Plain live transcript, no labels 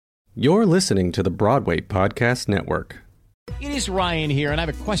You're listening to the Broadway Podcast Network. It is Ryan here, and I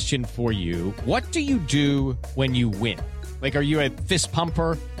have a question for you. What do you do when you win? Like, are you a fist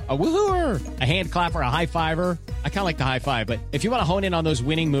pumper, a woohooer, a hand clapper, a high fiver? I kind of like the high five, but if you want to hone in on those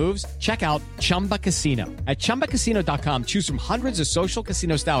winning moves, check out Chumba Casino. At ChumbaCasino.com, choose from hundreds of social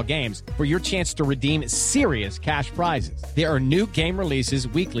casino-style games for your chance to redeem serious cash prizes. There are new game releases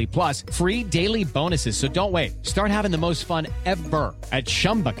weekly, plus free daily bonuses, so don't wait. Start having the most fun ever at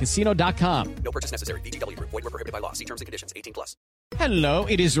ChumbaCasino.com. No purchase necessary. VGW Group. Void where prohibited by law. See terms and conditions. 18+. Hello,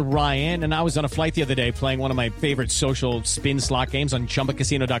 it is Ryan, and I was on a flight the other day playing one of my favorite social spin slot games on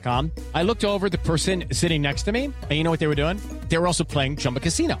ChumbaCasino.com. I looked over at the person sitting next to me, and you know what they were doing? They were also playing Chumba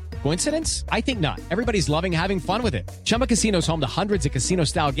Casino. Coincidence? I think not. Everybody's loving having fun with it. Chumba Casino is home to hundreds of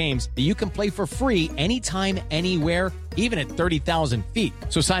casino-style games that you can play for free anytime, anywhere, even at 30,000 feet.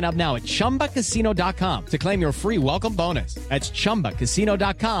 So sign up now at ChumbaCasino.com to claim your free welcome bonus. That's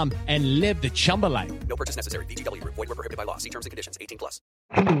ChumbaCasino.com and live the Chumba life. No purchase necessary. VGW Group. Void where prohibited by law. See terms and conditions. 18+.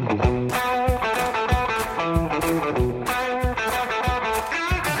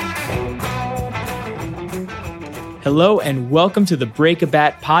 Hello and welcome to the Break a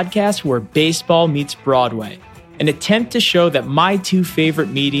Bat podcast, where baseball meets Broadway. An attempt to show that my two favorite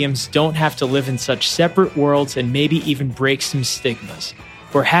mediums don't have to live in such separate worlds and maybe even break some stigmas.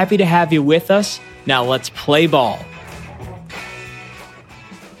 We're happy to have you with us. Now let's play ball.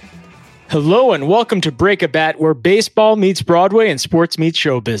 Hello and welcome to Break a Bat, where baseball meets Broadway and sports meets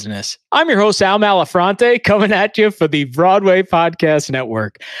show business. I'm your host, Al Malafronte, coming at you for the Broadway Podcast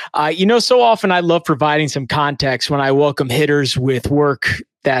Network. So often I love providing some context when I welcome hitters with work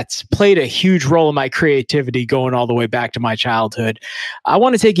that's played a huge role in my creativity going all the way back to my childhood. I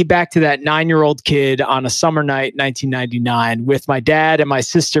want to take you back to that 9-year-old kid on a summer night, 1999, with my dad and my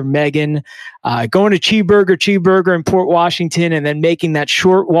sister Megan, going to Cheeseburger in Port Washington, and then making that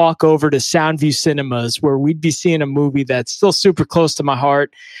short walk over to Soundview Cinemas, where we'd be seeing a movie that's still super close to my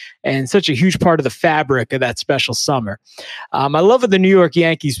heart and such a huge part of the fabric of that special summer. My love of the New York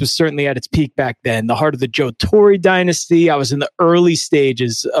Yankees was certainly at its peak back then, the heart of the Joe Torre dynasty. I was in the early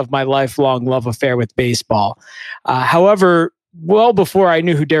stages of my lifelong love affair with baseball. However, well before I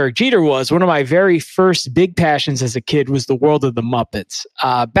knew who Derek Jeter was, one of my very first big passions as a kid was the world of the Muppets.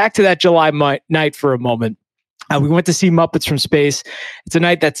 Back to that July night for a moment. We went to see Muppets from Space. It's a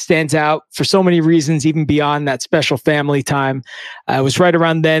night that stands out for so many reasons, even beyond that special family time. It was right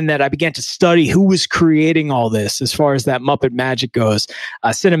around then that I began to study who was creating all this as far as that Muppet magic goes.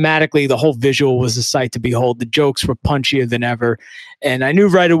 Cinematically, the whole visual was a sight to behold. The jokes were punchier than ever. And I knew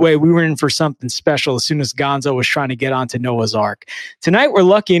right away we were in for something special as soon as Gonzo was trying to get onto Noah's Ark. Tonight, we're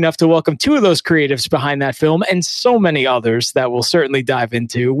lucky enough to welcome two of those creatives behind that film, and so many others that we'll certainly dive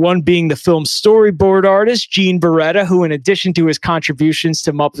into. One being the film's storyboard artist, Gene Beretta, who, in addition to his contributions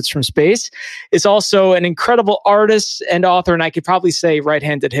to Muppets from Space, is also an incredible artist and author, and I could probably say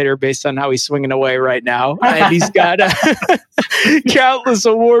right-handed hitter based on how he's swinging away right now. And he's got countless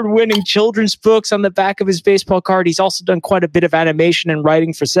award-winning children's books on the back of his baseball card. He's also done quite a bit of animation and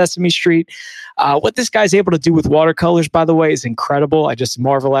writing for Sesame Street. What this guy's able to do with watercolors, by the way, is incredible. I just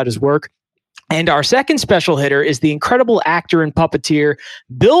marvel at his work. And our second special hitter is the incredible actor and puppeteer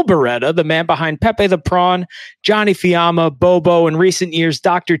Bill Beretta, the man behind Pepe the Prawn, Johnny Fiamma, Bobo, in recent years,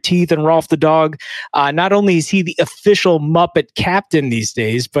 Dr. Teeth, and Rolf the Dog. Not only is he the official Muppet captain these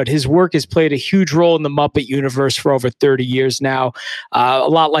days, but his work has played a huge role in the Muppet universe for over 30 years now. A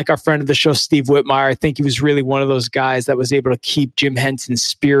lot like our friend of the show, Steve Whitmire. I think he was really one of those guys that was able to keep Jim Henson's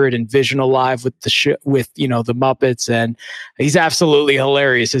spirit and vision alive with the the Muppets. And he's absolutely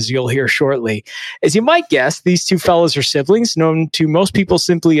hilarious, as you'll hear shortly. As you might guess, these two fellows are siblings, known to most people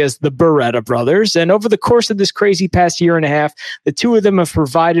simply as the Beretta brothers. And over the course of this crazy past year and a half, the two of them have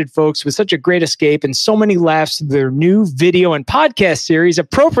provided folks with such a great escape and so many laughs through their new video and podcast series,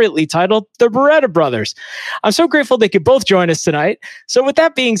 appropriately titled The Beretta Brothers. I'm so grateful they could both join us tonight. So with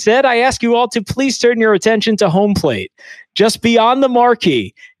that being said, I ask you all to please turn your attention to home plate. Just beyond the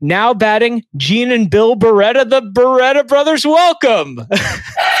marquee, now batting Gene and Bill Beretta, the Beretta brothers. Welcome.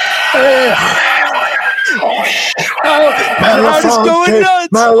 Crowd is going nuts.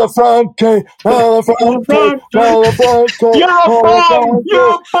 Malafronte.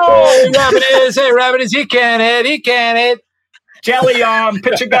 Hey, Rabbit is. He can hit. Jelly arm.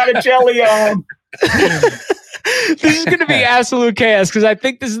 Pitcher got a jelly arm. This is going to be absolute chaos because I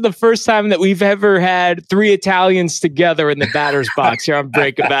think this is the first time that we've ever had three Italians together in the batter's box here on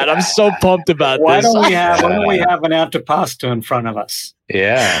Break a Bat. I'm so pumped about this. Why don't we have an antipasto in front of us?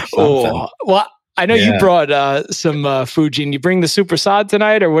 Yeah. Oh, well, I know you brought some Fuji. And you bring the Super Sod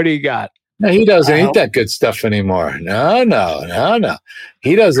tonight, or what do you got? No, he doesn't eat that good stuff anymore. No.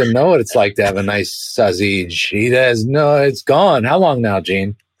 He doesn't know what it's like to have a nice sausage. He does no. It's gone. How long now,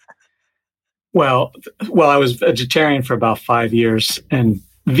 Gene? Well, I was vegetarian for about 5 years and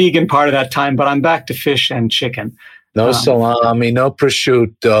vegan part of that time, but I'm back to fish and chicken. No salami, no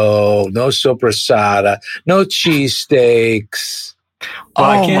prosciutto, no sopressata, no cheesesteaks. Well,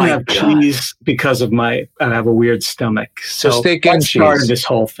 I can't have cheese because of I have a weird stomach. So steak and cheese started this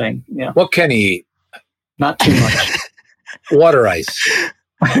whole thing. Yeah. What can he eat? Not too much. Water ice.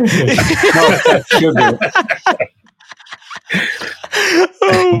 Sugar.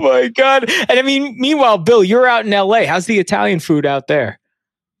 Oh my God. And I mean, meanwhile, Bill, you're out in LA. How's the Italian food out there?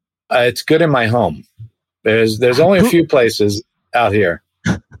 It's good in my home. There's only a few places out here.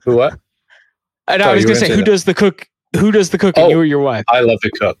 Who what? And I was going to say, who does the cook? Who does the cooking? You or your wife? I love to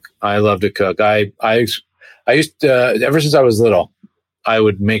cook. I used to, ever since I was little, I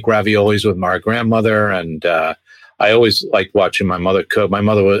would make raviolis with my grandmother, and I always liked watching my mother cook. My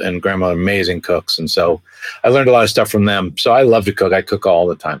mother and grandmother were amazing cooks, and so I learned a lot of stuff from them. So I love to cook. I cook all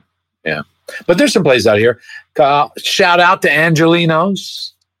the time. Yeah, but there's some places out here. Shout out to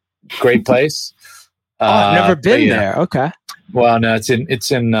Angelino's, great place. I've never been there. Okay. Well, no,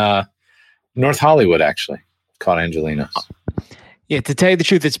 it's in North Hollywood, actually, called Angelino's. Yeah, to tell you the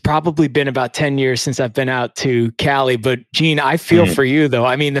truth, it's probably been about 10 years since I've been out to Cali. But Gene, I feel for you, though.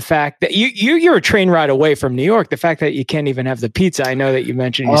 I mean, the fact that you're a train ride away from New York, the fact that you can't even have the pizza. I know that you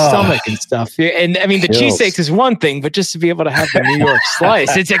mentioned your stomach and stuff. And I mean, the cheesesteaks is one thing, but just to be able to have the New York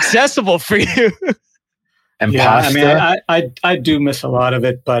slice, it's accessible for you. And pasta. I mean, I do miss a lot of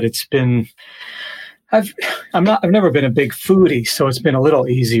it, but it's been. I've never been a big foodie, so it's been a little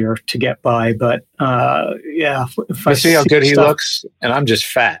easier to get by. But yeah, if I see how good he looks, and I'm just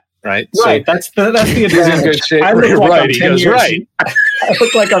fat, right? Right, so, that's the advantage. Good shape. I look like right, I'm 10 years, right. I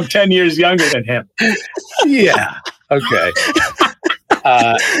look like I'm 10 years younger than him. Yeah. Okay.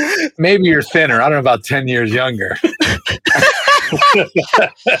 Maybe you're thinner. I don't know about 10 years younger.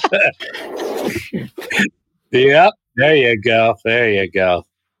 Yep. There you go.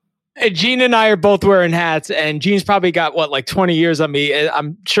 Gene and I are both wearing hats, and Gene's probably got like 20 years on me.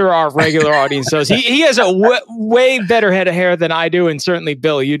 I'm sure our regular audience knows he has a way better head of hair than I do, and certainly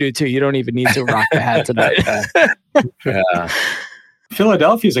Bill, you do too. You don't even need to rock the hat tonight. Yeah.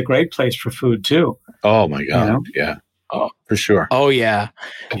 Philadelphia is a great place for food too. Oh my God! You know? Yeah. Oh, for sure. Oh yeah,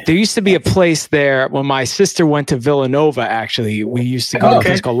 there used to be a place there when my sister went to Villanova. Actually, we used to go to a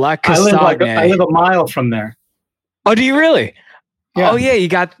place called La Castagne. I live a mile from there. Oh, do you really? Yeah. Oh yeah, you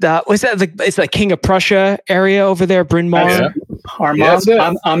got what's that? It's like King of Prussia area over there, Bryn Mawr. Yeah. Our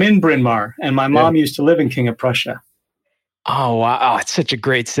mom, I'm in Bryn Mawr, and my mom used to live in King of Prussia. Oh wow, oh, it's such a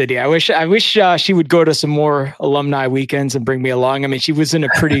great city. I wish she would go to some more alumni weekends and bring me along. I mean, she was in a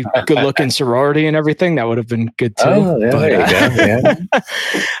pretty good-looking sorority and everything. That would have been good too. Oh, yeah, there you go. Yeah.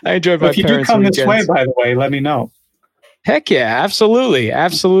 I enjoyed my parents' If you do come weekends. this way, by the way, let me know. Heck yeah, absolutely. I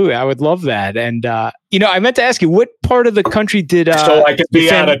would love that. And I meant to ask you, what part of the country did so I could be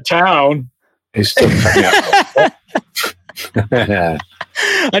out of town? He's still coming up.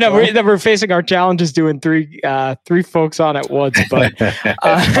 I know we're facing our challenges doing three folks on at once, but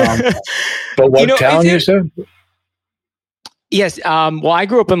but what town you said? Yes. Well, I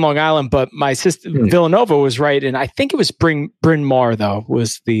grew up in Long Island, but my sister Villanova was right, and I think it was Bryn Mawr though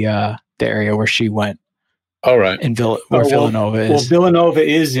was the area where she went. All right. In Villanova is. Well, Villanova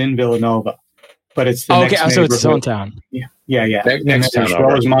is in Villanova, but it's the next neighborhood. So it's its own town. Yeah. Next town.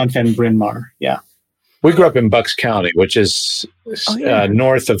 Rosemont and Bryn Mawr. Yeah. We grew up in Bucks County, which is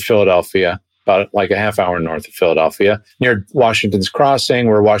north of Philadelphia, about like a half hour north of Philadelphia, near Washington's Crossing,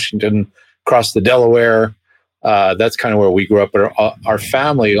 where Washington crossed the Delaware. That's kind of where we grew up. But our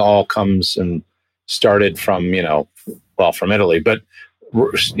family all comes and started from, from Italy, but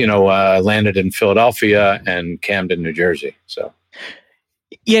landed in Philadelphia and Camden, New Jersey. So,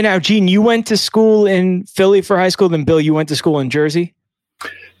 yeah. Now, Gene, you went to school in Philly for high school. Then, Bill, you went to school in Jersey.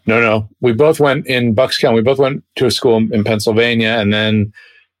 No. We both went in Bucks County. We both went to a school in Pennsylvania, and then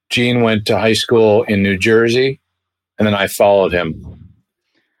Gene went to high school in New Jersey, and then I followed him.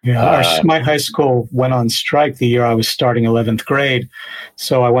 Yeah, my high school went on strike the year I was starting 11th grade,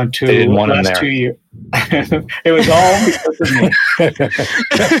 so I went to the last 2 years. It was all because of me.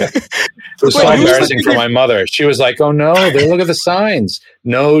 It was so embarrassing for my mother. She was like, "Oh no, they look at the signs.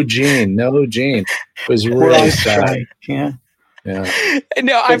 No Gene. It was really sad. Yeah.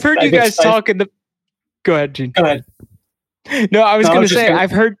 No, I've heard you guys talk in the. Go ahead, Gene. Go ahead. No, I was going to say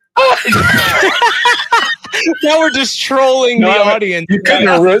I've heard. Now we're just trolling the audience. You couldn't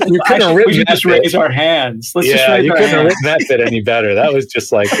have written we should that just bit. raise our hands. You couldn't have written that bit any better. That was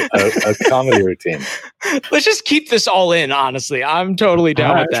just like a comedy routine. Let's just keep this all in, honestly. I'm totally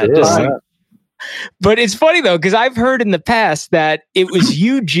down with that. Sure. But it's funny, though, because I've heard in the past that it was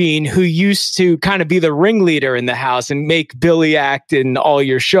Eugene who used to kind of be the ringleader in the house and make Billy act in all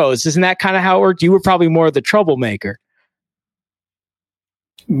your shows. Isn't that kind of how it worked? You were probably more of the troublemaker.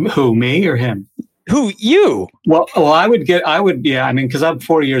 Who, me or him? Who, you? Well, because I'm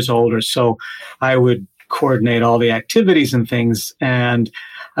 4 years older, so I would coordinate all the activities and things. And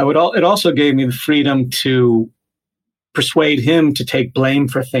it also gave me the freedom to persuade him to take blame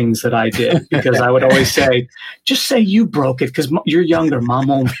for things that I did, because I would always say, just say you broke it because you're younger. Mom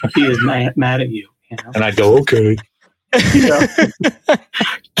won't be as mad at you. And I'd go, okay.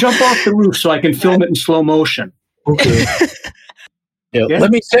 Jump off the roof so I can film it in slow motion. Okay. Yeah.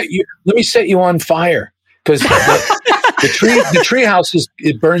 Let me set you on fire, because the tree house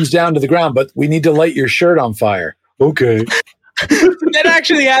it burns down to the ground, but we need to light your shirt on fire. Okay. That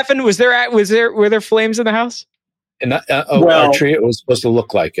actually happened. Were there flames in the house? And our tree, it was supposed to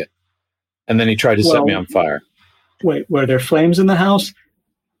look like it. And then he tried to set me on fire. Wait, were there flames in the house?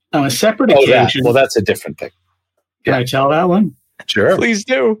 On a separate occasion. Well, that's a different thing. Can I tell that one? Sure. Please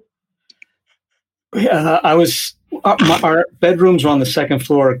do. Our bedrooms were on the second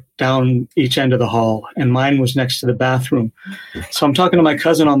floor down each end of the hall, and mine was next to the bathroom. So I'm talking to my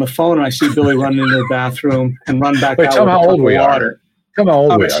cousin on the phone, and I see Billy run into the bathroom and run back out. Tell me how old we are. Tell me how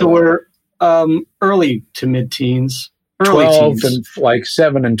old we are. So we're early to mid-teens. 12 and like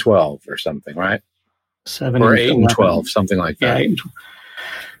 7 and 12 or something, right? 7 or and 8 11. and 12, something like that. Yeah, 8 and 12.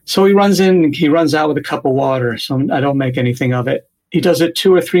 So he runs out with a cup of water. So I don't make anything of it. He does it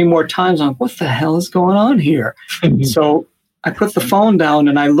 2 or 3 more times. I'm like, what the hell is going on here? So I put the phone down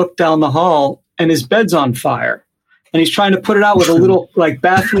and I look down the hall, and his bed's on fire. And he's trying to put it out with a little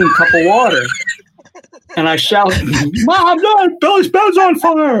bathroom cup of water. And I shout, Mom, no, Billy's bed's on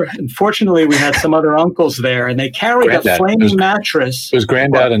fire. And fortunately, we had some other uncles there, and they carried a flaming mattress. It was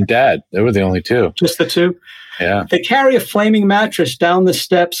Granddad and Dad. They were the only two. Just the two? Yeah. They carry a flaming mattress down the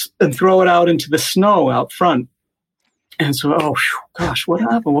steps and throw it out into the snow out front. And so, gosh, what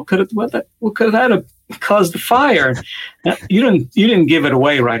happened? What could have caused the fire? Now, you didn't give it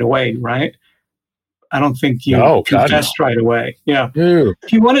away right away, right? I don't think you confessed right away. Yeah. Ew.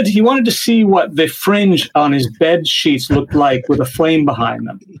 He wanted to see what the fringe on his bed sheets looked like with a flame behind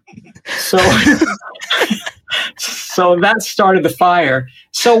them. So that started the fire.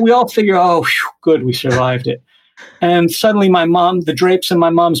 So we all figure, good, we survived it. And suddenly the drapes in my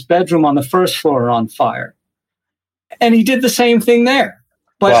mom's bedroom on the first floor are on fire. And he did the same thing there.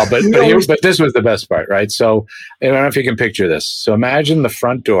 But this was the best part, right? So I don't know if you can picture this. So imagine the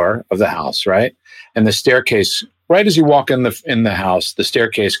front door of the house, right? And the staircase, right as you walk in the house, the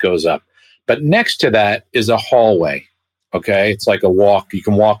staircase goes up. But next to that is a hallway, okay? It's like a walk. You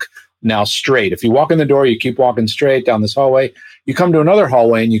can walk now straight. If you walk in the door, you keep walking straight down this hallway. You come to another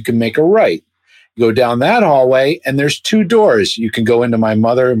hallway and you can make a right. You go down that hallway and there's 2 doors. You can go into my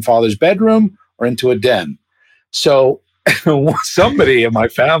mother and father's bedroom or into a den. So somebody in my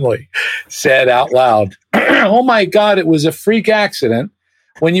family said out loud, oh my God, it was a freak accident.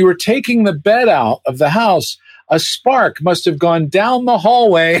 When you were taking the bed out of the house, a spark must have gone down the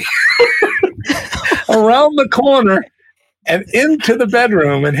hallway, around the corner, and into the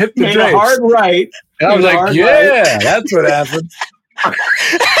bedroom and hit the drapes. A hard right. And I was like, that's what happened.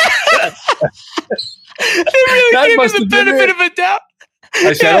 They really gave me the benefit of a doubt.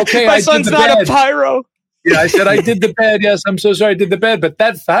 I said, okay, my son's not a pyro. Yeah, I said, I did the bed. Yes, I'm so sorry I did the bed. But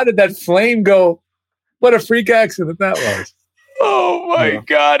how did that flame go? What a freak accident that was. Oh, my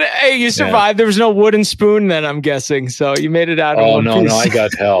God. Hey, you survived. There was no wooden spoon then, I'm guessing. So you made it out. Oh, no, I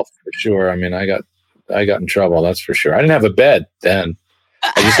got help for sure. I mean, I got in trouble. That's for sure. I didn't have a bed then.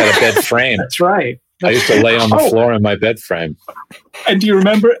 I just had a bed frame. That's right. I used to lay on the floor in my bed frame. And do you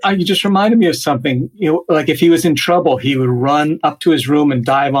remember? You just reminded me of something. Like if he was in trouble, he would run up to his room and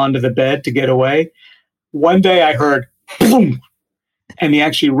dive onto the bed to get away. One day I heard boom, and he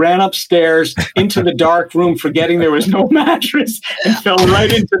actually ran upstairs into the dark room, forgetting there was no mattress, and fell right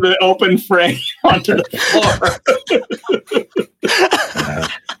into the open frame onto the floor.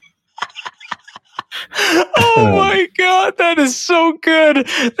 Oh my God, that is so good.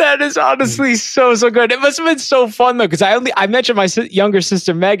 That is honestly so good. It must have been so fun though, because I mentioned my younger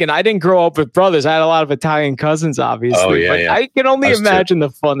sister Megan. I didn't grow up with brothers. I had a lot of Italian cousins, obviously. Oh, yeah, but I can only imagine the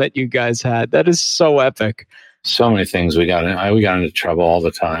fun that you guys had. That is so epic. So many things we got into trouble all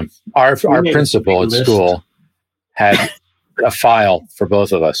the time. Our principal at school had a file for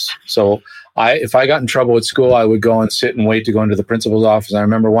both of us. So if I got in trouble at school, I would go and sit and wait to go into the principal's office. I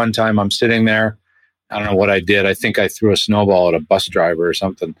remember one time I'm sitting there. I don't know what I did. I think I threw a snowball at a bus driver or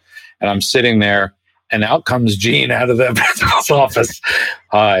something. And I'm sitting there, and out comes Gene out of the principal's office.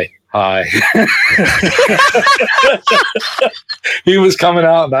 Hi. He was coming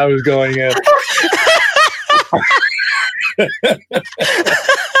out, and I was going in.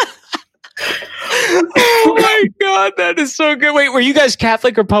 Oh my God, that is so good. Wait, were you guys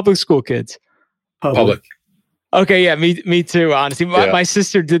Catholic or public school kids? Public. Okay, yeah, me too. Honestly, my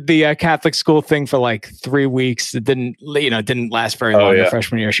sister did the Catholic school thing for like 3 weeks. It didn't last very long. The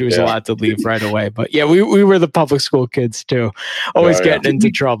freshman year, she was allowed to leave right away. But yeah, we were the public school kids too, always getting into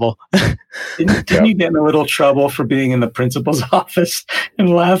trouble. Didn't you get in a little trouble for being in the principal's office and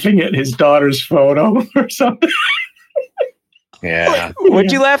laughing at his daughter's photo or something? Yeah.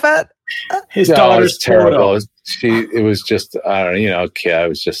 What'd you laugh at? His daughter's terrible. photo. It was just, I don't know, kid. I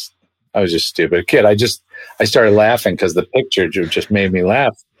was just stupid. A kid. I started laughing because the picture just made me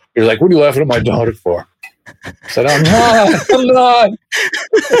laugh. You're like, what are you laughing at my daughter for? I said, I'm not.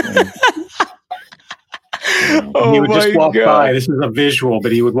 He would just walk by. This is a visual,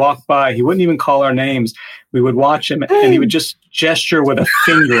 but he would walk by. He wouldn't even call our names. We would watch him, and he would just gesture with a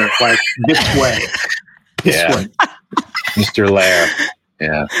finger, like this way. This way. Mr. Lair.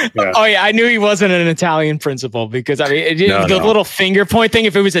 Yeah. Oh yeah, I knew he wasn't an Italian principal because the little finger point thing.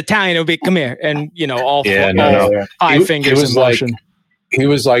 If it was Italian, it would be come here, and all five fingers in motion. He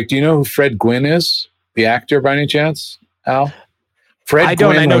was like, "Do you know who Fred Gwynn is? The actor, by any chance, Al?" I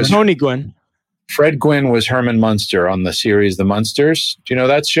know Tony Gwynn. Fred Gwynn was Herman Munster on the series The Munsters. Do you know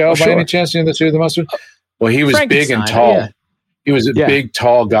that show by any chance? Do you know the series The Munsters? Well, he was big and tall. Yeah. He was a big,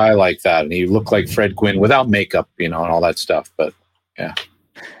 tall guy like that, and he looked like Fred Gwynn without makeup, and all that stuff. But yeah.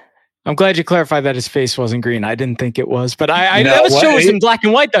 I'm glad you clarified that his face wasn't green. I didn't think it was, but that show was in black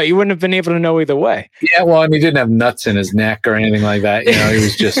and white, though. You wouldn't have been able to know either way. Yeah, well, he didn't have nuts in his neck or anything like that. He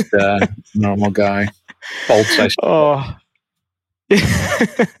was just a normal guy. Bolts, I Oh.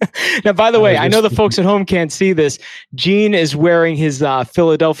 Now, by the way, I know the folks at home can't see this. Gene is wearing his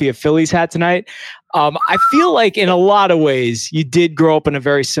Philadelphia Phillies hat tonight. I feel like in a lot of ways, you did grow up in a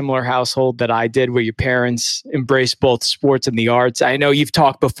very similar household that I did, where your parents embraced both sports and the arts. I know you've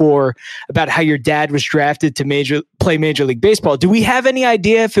talked before about how your dad was drafted to play Major League Baseball. Do we have any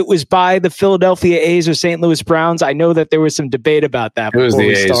idea if it was by the Philadelphia A's or St. Louis Browns? I know that there was some debate about that before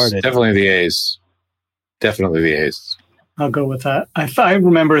we started. Definitely the A's. Definitely the A's. I'll go with that. I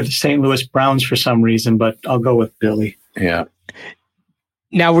remember the St. Louis Browns for some reason, but I'll go with Billy. Yeah.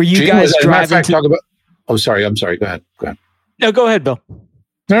 Now, were you guys driving to... I'm sorry. Go ahead. No, go ahead, Bill.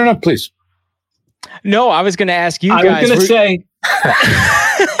 No, please. No, I was going to ask you guys. I was going to say...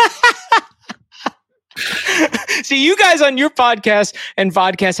 See, you guys on your podcast and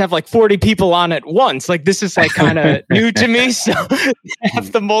vodcast have like 40 people on at once. Like this is like kind of new to me. So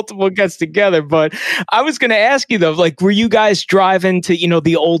have the multiple guests together. But I was going to ask you though, like, were you guys driving to,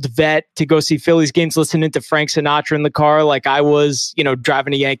 the old vet to go see Phillies games, listening to Frank Sinatra in the car? Like I was,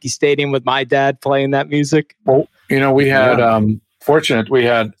 driving to Yankee Stadium with my dad playing that music. Well, we had, we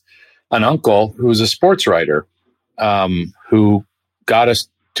had an uncle who was a sports writer, who got us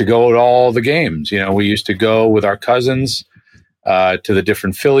to go to all the games. We used to go with our cousins to the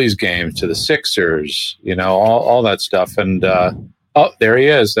different Phillies games, to the Sixers, all that stuff. And there he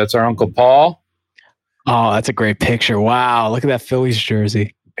is. That's our Uncle Paul. Oh, that's a great picture. Wow. Look at that Phillies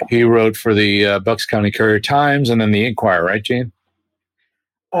jersey. He wrote for the Bucks County Courier-Times and then the Inquirer, right, Gene?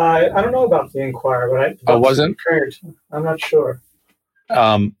 I don't know about the Inquirer, but wasn't? I'm not sure.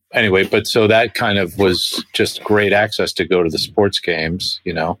 Anyway, but so that kind of was just great access to go to the sports games,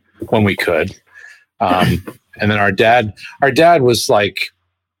 when we could. And then our dad was like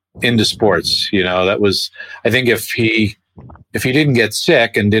into sports, that was, I think if he didn't get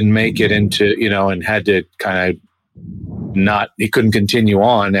sick and didn't make it into, and had to kind of he couldn't continue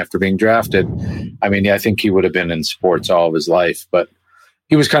on after being drafted. I mean, I think he would have been in sports all of his life, but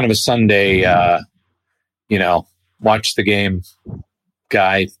he was kind of a Sunday, watch the game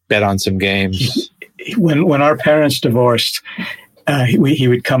guy, bet on some games. When our parents divorced, he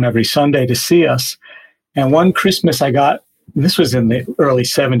would come every Sunday to see us. And one Christmas this was in the early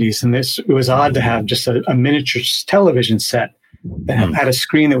 70s, and it was odd to have just a miniature television set that had a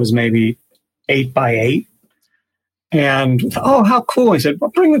screen that was maybe 8 by 8. And how cool. He said, well,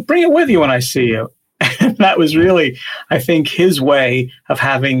 bring it with you when I see you. And that was really, I think, his way of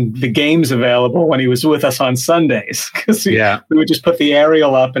having the games available when he was with us on Sundays. Because we would just put the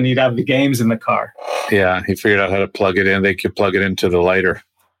aerial up and he'd have the games in the car. Yeah, he figured out how to plug it in. They could plug it into the lighter.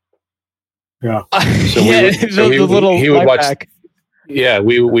 Yeah. So he would watch. back. Yeah,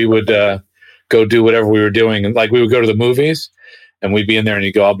 we would go do whatever we were doing, and like we would go to the movies, and we'd be in there, and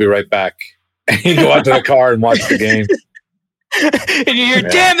he'd go, "I'll be right back." And he'd go out to the car and watch the game. And you hear,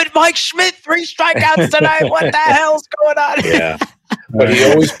 "Damn it, Mike Schmidt, 3 strikeouts tonight. What the hell's going on?" Yeah, but he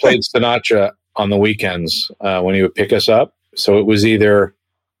always played Sinatra on the weekends when he would pick us up. So it was either,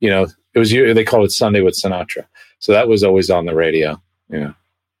 they called it Sunday with Sinatra. So that was always on the radio. Yeah.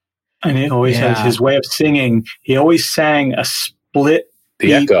 And he always has his way of singing. He always sang a split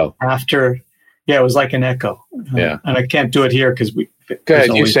the echo after. Yeah, it was like an echo. Yeah. And I can't do it here because we. Go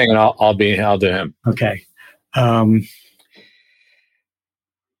ahead, you sing and I'll do him. Okay. Give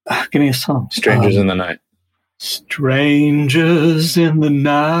me a song. Strangers in the Night. Strangers in the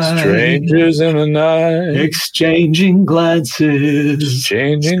night. Strangers in the night. Exchanging glances.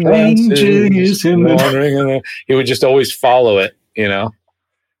 Exchanging glances. He would just always follow it,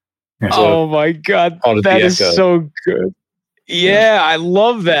 Oh my God. That is so good. Yeah, I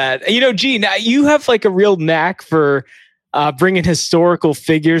love that. Gene, you have like a real knack for bringing historical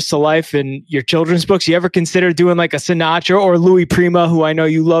figures to life in your children's books. You ever consider doing like a Sinatra or Louis Prima, who I know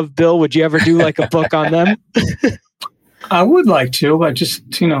you love, Bill? Would you ever do like a book on them? I would like to. I just,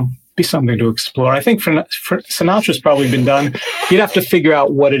 be something to explore. I think for Sinatra's probably been done. You'd have to figure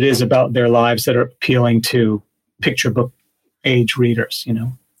out what it is about their lives that are appealing to picture book age readers,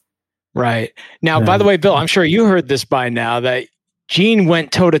 Right. Now, by the way, Bill, I'm sure you heard this by now that Gene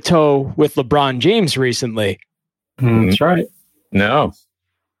went toe-to-toe with LeBron James recently. That's right. No.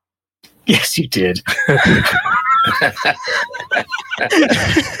 Yes, you did.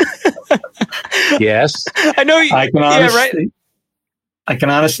 Yes. I know you. I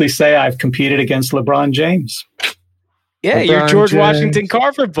can honestly say I've competed against LeBron James. Yeah, your George Washington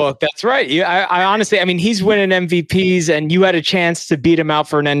Carver book. That's right. I honestly, he's winning MVPs, and you had a chance to beat him out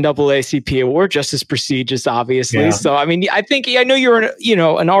for an NAACP award, just as prestigious, obviously. Yeah. So, I know you're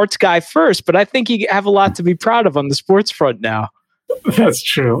an arts guy first, but I think you have a lot to be proud of on the sports front now. That's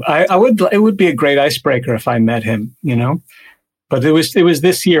true. It would be a great icebreaker if I met him, But it was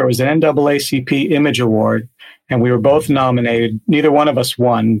this year. It was an NAACP Image Award, and we were both nominated. Neither one of us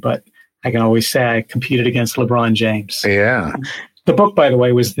won, but I can always say I competed against LeBron James. Yeah. The book, by the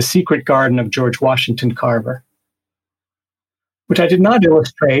way, was The Secret Garden of George Washington Carver, which I did not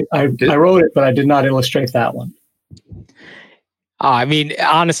illustrate. I wrote it, but I did not illustrate that one.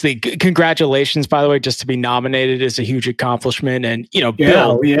 Honestly, congratulations, by the way. Just to be nominated is a huge accomplishment. And,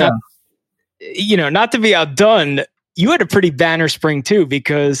 Bill, not to be outdone, you had a pretty banner spring too,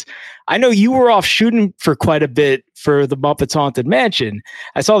 because I know you were off shooting for quite a bit for the Muppets Haunted Mansion.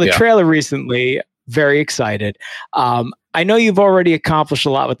 I saw the trailer recently. Very excited. I know you've already accomplished a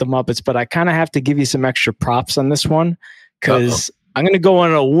lot with the Muppets, but I kind of have to give you some extra props on this one, because I'm going to go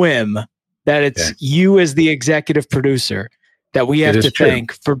on a whim that it's you as the executive producer that we have to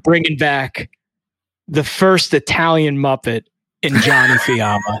thank for bringing back the first Italian Muppet in Johnny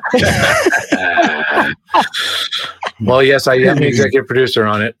Fiamma. Well, yes, I am the executive producer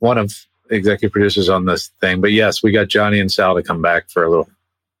on it. One of the executive producers on this thing. But yes, we got Johnny and Sal to come back for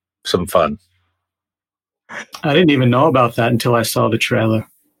some fun. I didn't even know about that until I saw the trailer.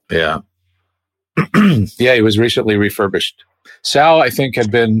 Yeah. Yeah, he was recently refurbished. Sal, I think,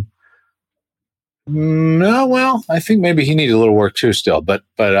 had been... I think maybe he needed a little work too still. But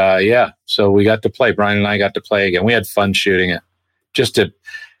yeah, so we got to play. Brian and I got to play again. We had fun shooting it. Just to,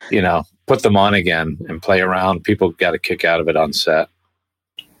 put them on again and play around. People got a kick out of it on set.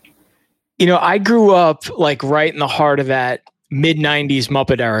 I grew up like right in the heart of that mid-90s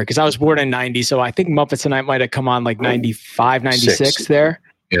Muppet era, because I was born in 90, so I think Muppets Tonight might have come on like 95, 96 there.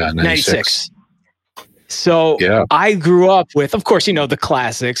 Yeah, 96. So I grew up with, of course, the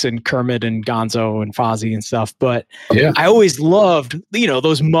classics and Kermit and Gonzo and Fozzie and stuff. But I always loved,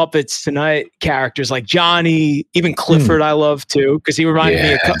 those Muppets Tonight characters like Johnny, even Clifford I love too, because he reminded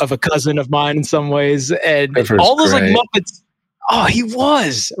me of a cousin of mine in some ways. And Clifford's all those great. like Muppets. Oh, he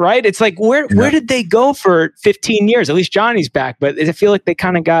was, right? It's like, where did they go for 15 years? At least Johnny's back, but I feel like they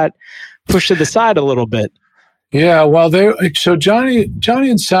kind of got pushed to the side a little bit. Yeah, well, Johnny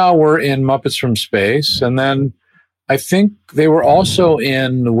and Sal were in Muppets from Space, and then I think they were also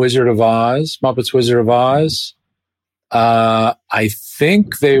in Wizard of Oz, Muppets Wizard of Oz. I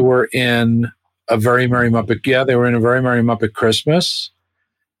think they were in A Very Merry Muppet. Yeah, they were in A Very Merry Muppet Christmas.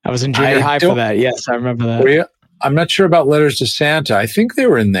 I was in junior high for that. Yes, I remember that. Were you? I'm not sure about Letters to Santa. I think they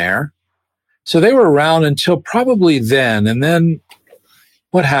were in there. So they were around until probably then, and then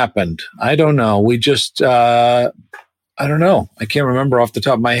what happened? I don't know. We just, I don't know. I can't remember off the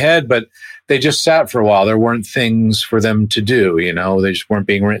top of my head, but they just sat for a while. There weren't things for them to do, They just weren't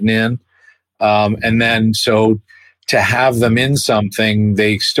being written in. And then so to have them in something,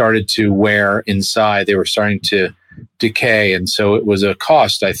 they started to wear inside. They were starting to decay. And so it was a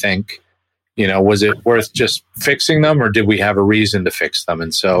cost, I think. Was it worth just fixing them, or did we have a reason to fix them?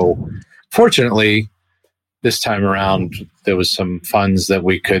 And so fortunately, this time around, there was some funds that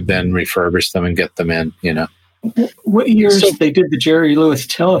we could then refurbish them and get them in, What years they did the Jerry Lewis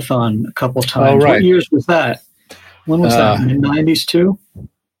telethon a couple times? Oh, right. What years was that? When was that? In the 90s too?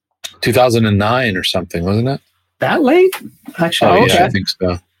 2009 or something, wasn't it? That late? Actually, yeah, I think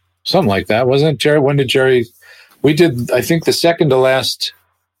so. Something like that, wasn't it, Jerry? When did Jerry? We did, I think, the second to last,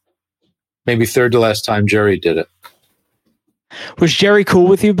 maybe third to last time Jerry did it. Was Jerry cool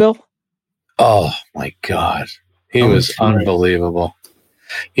with you, Bill? Oh my God, he was unbelievable.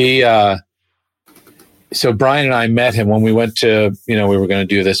 He, so Brian and I met him when we went to, we were going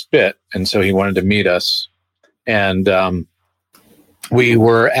to do this bit, and so he wanted to meet us, and we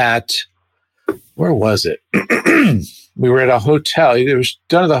were at, where was it? We were at a hotel. It was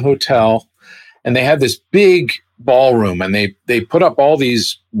done at the hotel, and they had this big ballroom, and they put up all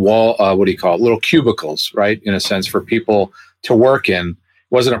these little cubicles, right? In a sense, for people to work in.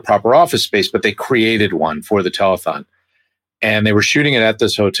 It wasn't a proper office space, but they created one for the telethon, and they were shooting it at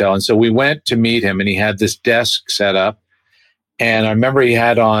this hotel. And so we went to meet him, and he had this desk set up, and I remember he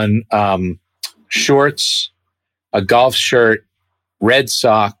had on shorts, a golf shirt, red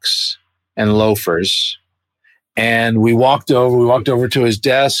socks, and loafers. And we walked over to his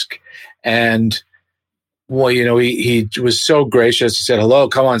desk, and he was so gracious. He said, "Hello,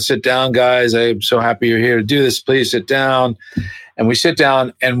 come on, sit down, guys. I'm so happy you're here to do this. Please sit down." And we sit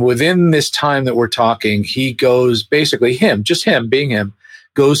down, and within this time that we're talking, he goes, basically him being him,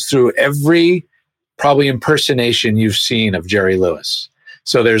 goes through every probably impersonation you've seen of Jerry Lewis.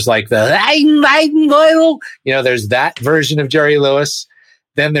 So there's like there's that version of Jerry Lewis.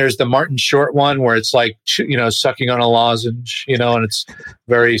 Then there's the Martin Short one where it's like, sucking on a lozenge, and it's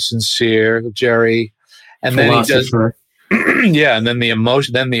very sincere, Jerry. And then he does, and then the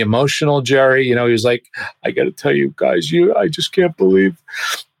emotional Jerry, he was like, "I got to tell you guys, I just can't believe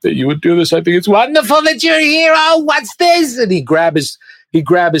that you would do this. I think it's wonderful that you're here. Oh, what's this?" And he grabbed his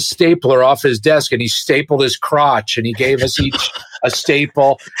stapler off his desk, and he stapled his crotch, and he gave us each a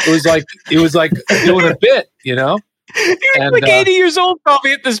staple. It was like doing a bit, He was like 80 years old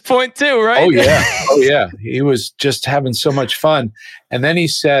probably at this point too, right? Oh yeah. He was just having so much fun. And then he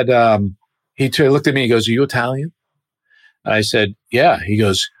said, he looked at me, he goes, "Are you Italian?" I said, "Yeah." He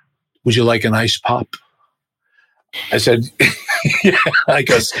goes, "Would you like an ice pop?" I said, "Yeah." I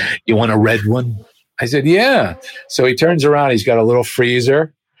goes, "You want a red one?" I said, "Yeah." So he turns around, he's got a little freezer,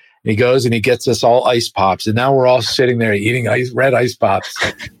 and he goes and he gets us all ice pops. And now we're all sitting there eating red ice pops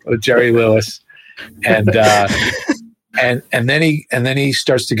with Jerry Lewis. And and then he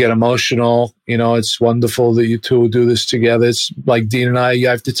starts to get emotional. It's wonderful that you two will do this together. It's like Dean and I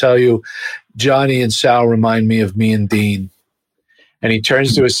have to tell you, Johnny and Sal remind me of me and Dean. And he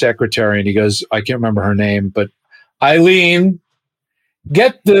turns to his secretary and he goes, I can't remember her name, but Eileen,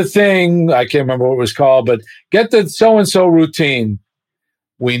 get the thing. I can't remember what it was called, but get the so-and-so routine.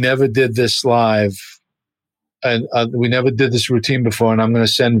 We never did this live. And we never did this routine before, and I'm going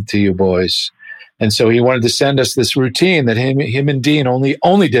to send it to you boys. And so he wanted to send us this routine that him and Dean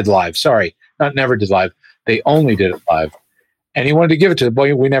only did live. Sorry, not never did live. They only did it live. And he wanted to give it to the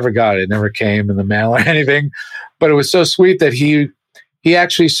boy. We never got it. It never came in the mail or anything. But it was so sweet that he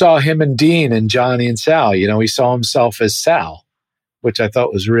actually saw him and Dean and Johnny and Sal. He saw himself as Sal, which I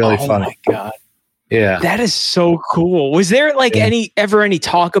thought was really funny. Oh, my God. Yeah. That is so cool. Was there any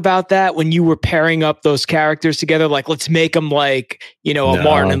talk about that when you were pairing up those characters together? Like, let's make them like, a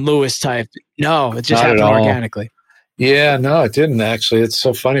Martin and Lewis type. No, it just happened organically. Yeah, no, it didn't actually. It's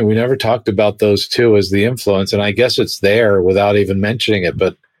so funny. We never talked about those two as the influence. And I guess it's there without even mentioning it.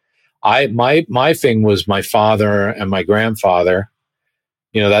 But my thing was my father and my grandfather.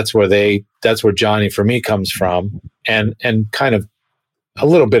 That's where Johnny for me comes from. And kind of a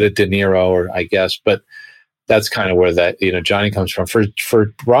little bit of De Niro, or I guess, but that's kind of where that, Johnny comes from. For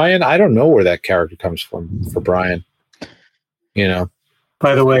Brian, I don't know where that character comes from for Brian,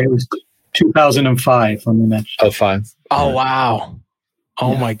 By the way, it was 2005 when we met. Oh, 5. Oh, wow.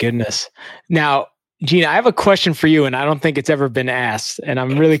 Oh, my goodness. Now, Gina, I have a question for you, and I don't think it's ever been asked, and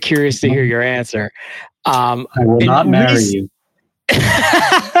I'm really curious to hear your answer. I will not marry you.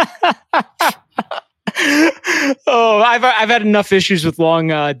 Oh, I've had enough issues with long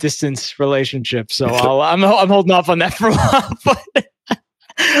distance relationships, so I'm holding off on that for a while. But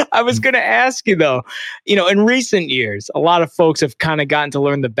I was going to ask you though, in recent years, a lot of folks have kind of gotten to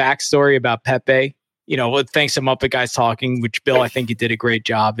learn the backstory about Pepe thanks to Muppet Guys Talking, which Bill, I think you did a great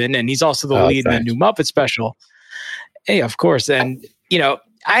job in. And he's also the lead in the new Muppet special. Hey, of course. And,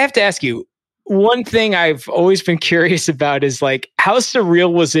 I have to ask you, one thing I've always been curious about is like, how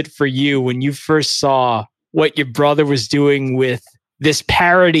surreal was it for you when you first saw what your brother was doing with this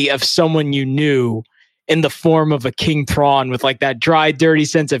parody of someone you knew in the form of a king prawn with like that dry, dirty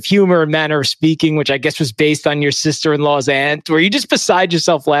sense of humor and manner of speaking, which I guess was based on your sister-in-law's aunt? Were you just beside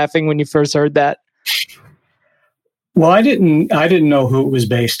yourself laughing when you first heard that? Well, I didn't know who it was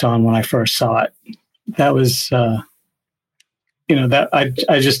based on when I first saw it. That was, that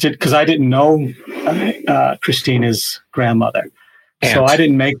I just did because I didn't know Christina's grandmother. Aunt. So I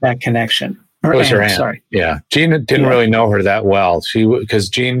didn't make that connection. It was her aunt. Sorry. Yeah. Gene didn't really know her that well. Because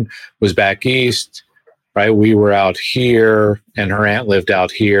Gene was back east, right? We were out here and her aunt lived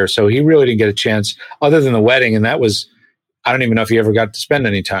out here. So he really didn't get a chance other than the wedding. And that was, I don't even know if he ever got to spend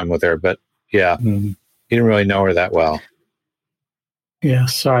any time with her, but yeah, he didn't really know her that well. Yeah.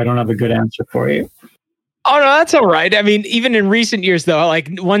 Sorry. I don't have a good answer for you. Oh, no, that's all right. I mean, even in recent years, though, like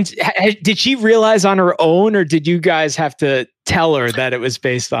did she realize on her own or did you guys have to tell her that it was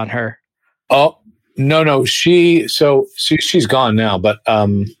based on her? Oh, no. She's gone now, but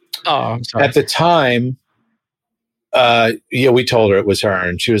I'm sorry. At the time, we told her it was her,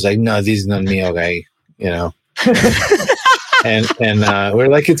 and she was like, "No, this is not me, okay?" and we're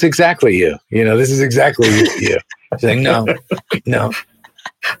like, "It's exactly you. This is exactly you." She's like, "No, okay,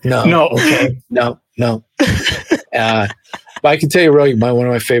 no." But I can tell you really one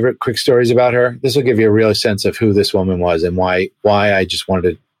of my favorite quick stories about her. This will give you a real sense of who this woman was and why I just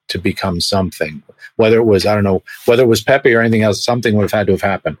wanted to become something, whether it was Pepe or anything else, something would have had to have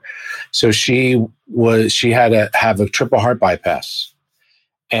happened. So she had to have a triple heart bypass,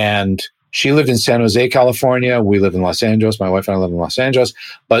 and she lived in San Jose, California. We live in Los Angeles. My wife and I live in Los Angeles,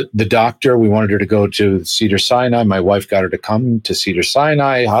 but the doctor, we wanted her to go to Cedars-Sinai. My wife got her to come to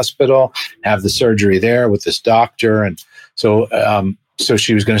Cedars-Sinai Hospital, have the surgery there with this doctor. And so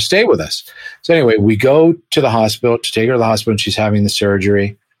she was going to stay with us. So anyway, we go to the hospital to take her to the hospital, and she's having the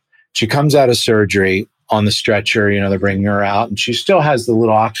surgery. She comes out of surgery on the stretcher, they're bringing her out, and she still has the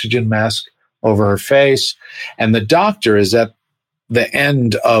little oxygen mask over her face. And the doctor is at the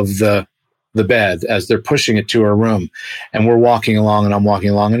end of the bed as they're pushing it to her room. And we're walking along, and I'm walking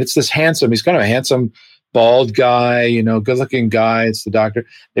along, and it's this he's kind of a handsome, bald guy, good looking guy. It's the doctor.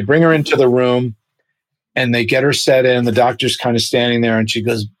 They bring her into the room and they get her set in. The doctor's kind of standing there, and she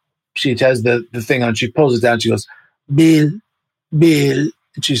has the thing on. She pulls it down. She goes, Bill.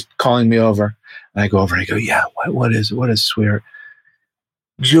 And she's calling me over. And I go over and I go, yeah, what is sweetheart?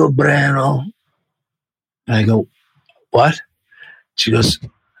 Joe Brano. And I go, what? She goes,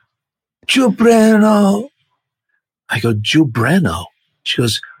 Joe Brano. I go, Joe Brano. She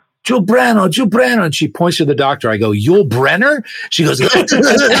goes, Joe Brano. And she points to the doctor. I go, Yul Brenner? She goes,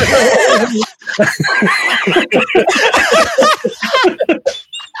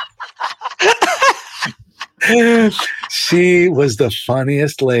 she was the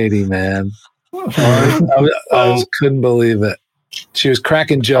funniest lady, man. I couldn't believe it. She was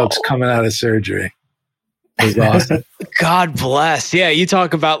cracking jokes coming out of surgery. It was awesome. God bless. Yeah, you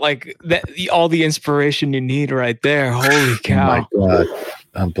talk about like all the inspiration you need right there. Holy cow. Oh my God.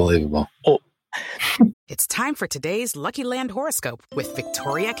 Unbelievable. Oh. It's time for today's Lucky Land horoscope with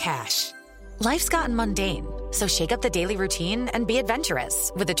Victoria Cash. Life's gotten mundane, so shake up the daily routine and be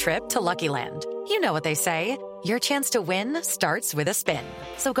adventurous with a trip to Lucky Land. You know what they say. Your chance to win starts with a spin.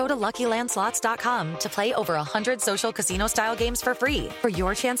 So go to LuckyLandSlots.com to play over 100 social casino-style games for free for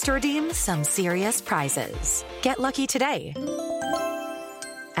your chance to redeem some serious prizes. Get lucky today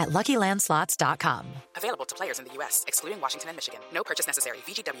at LuckyLandSlots.com. Available to players in the U.S., excluding Washington and Michigan. No purchase necessary.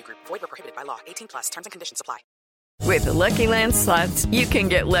 VGW Group. Void where prohibited by law. 18+. Terms and conditions apply. With the Lucky Land Slots, you can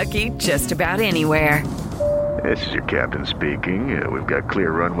get lucky just about anywhere. This is your captain speaking. We've got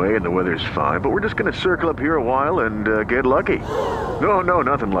clear runway and the weather's fine, but we're just going to circle up here a while and get lucky. No,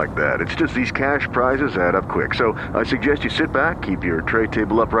 nothing like that. It's just these cash prizes add up quick. So I suggest you sit back, keep your tray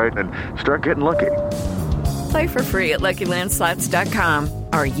table upright, and start getting lucky. Play for free at LuckyLandSlots.com.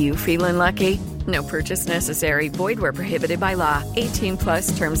 Are you feeling lucky? No purchase necessary. Void where prohibited by law.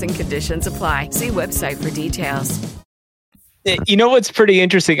 18+ terms and conditions apply. See website for details. You know what's pretty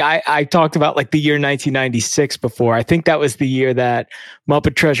interesting? I talked about like the year 1996 before. I think that was the year that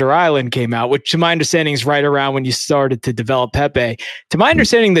Muppet Treasure Island came out, which to my understanding is right around when you started to develop Pepe. To my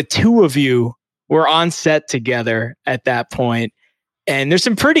understanding, the two of you were on set together at that point. And there's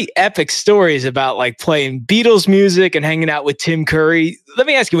some pretty epic stories about like playing Beatles music and hanging out with Tim Curry. Let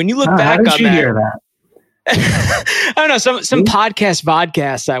me ask you, when you look back on that. Hear that? I don't know, some podcast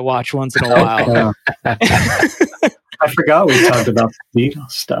vodcasts I watch once in a while. I forgot we talked about the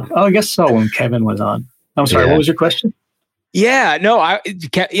Beatles stuff. Oh, I guess so, when Kevin was on. I'm sorry, what was your question? Yeah, no,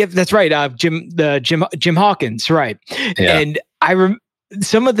 yeah, that's right. Jim Hawkins, right? Yeah. And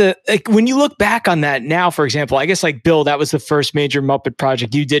some of the, like, when you look back on that now, for example, I guess like Bill, that was the first major Muppet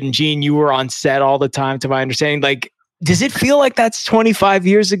project you did, and Gene, you were on set all the time, to my understanding. Like, does it feel like that's 25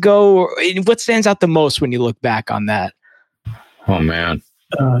 years ago? Or what stands out the most when you look back on that? Oh man,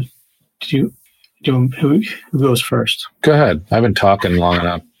 who goes first? Go ahead. I've been talking long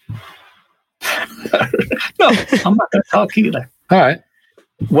enough. No, I'm not going to talk either. All right.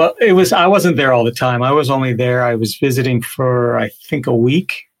 Well, I wasn't there all the time. I was only there. I was visiting for, I think, a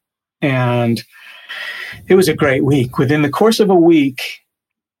week. And it was a great week. Within the course of a week,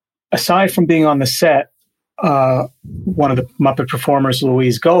 aside from being on the set, one of the Muppet performers,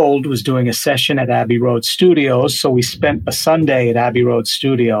 Louise Gold, was doing a session at Abbey Road Studios. So we spent a Sunday at Abbey Road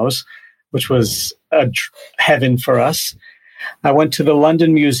Studios, which was heaven for us. I went to the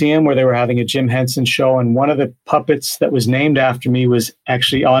London Museum where they were having a Jim Henson show, and one of the puppets that was named after me was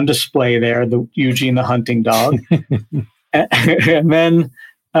actually on display there, the Eugene the Hunting Dog. And then...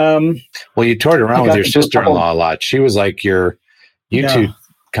 well, you toured around with your sister-in-law a lot. She was like you two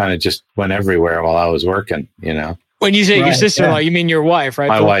kind of just went everywhere while I was working, you know? When you say your sister-in-law, you mean your wife, right?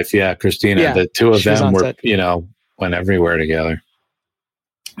 My wife, Christina. Yeah, the two of them were, set. Went everywhere together.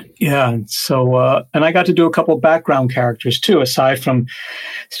 Yeah. So, and I got to do a couple of background characters too, aside from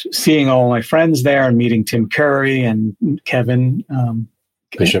seeing all my friends there and meeting Tim Curry and Kevin,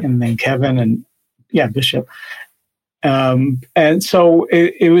 Bishop. And then Kevin and Bishop. And so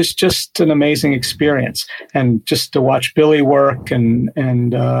it was just an amazing experience, and just to watch Billy work and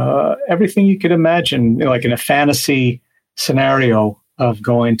everything you could imagine, like in a fantasy scenario of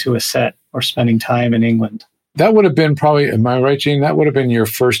going to a set or spending time in England. That would have been probably, am I right, Gene? That would have been your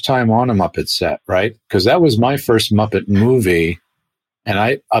first time on a Muppet set, right? Because that was my first Muppet movie. And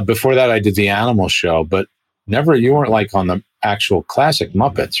I before that, I did the Animal Show, but you weren't like on the actual classic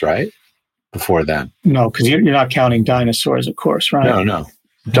Muppets, right? Before then. No, because you're not counting dinosaurs, of course, right? No.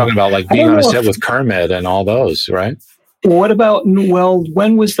 I'm talking about like being on a set with Kermit and all those, right? What about,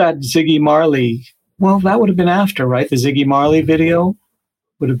 when was that Ziggy Marley? Well, that would have been after, right? The Ziggy Marley video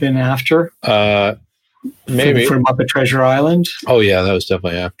would have been after. Maybe. For Muppet Treasure Island. Oh, yeah, that was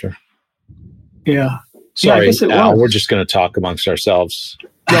definitely after. Yeah. Sorry, I guess it Al, was. we're just going to talk amongst ourselves.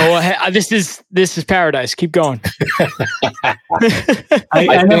 No, this is paradise. Keep going.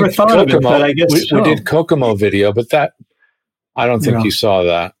 I never thought of it, but I guess we did Kokomo video, but that I don't think you saw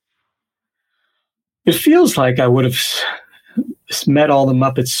that. It feels like I would have met all the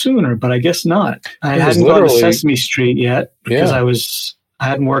Muppets sooner, but I guess not. I hadn't gone to Sesame Street yet because I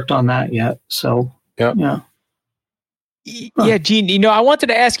hadn't worked on that yet. So yeah. Yeah, Gene, I wanted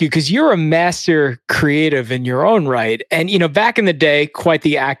to ask you, because you're a master creative in your own right. And, back in the day, quite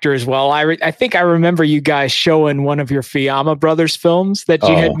the actor as well. I think I remember you guys showing one of your Fiamma Brothers films that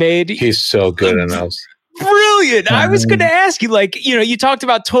you had made. He's so good in those. Brilliant. I was going to ask you, you talked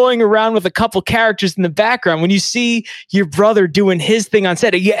about toying around with a couple characters in the background. When you see your brother doing his thing on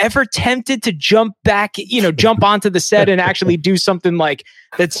set, are you ever tempted to jump onto the set and actually do something like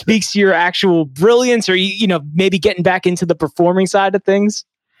that speaks to your actual brilliance, or, maybe getting back into the performing side of things?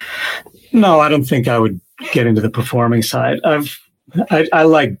 No, I don't think I would get into the performing side. I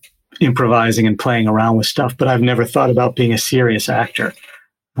like improvising and playing around with stuff, but I've never thought about being a serious actor.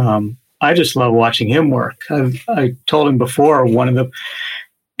 I just love watching him work. I told him before,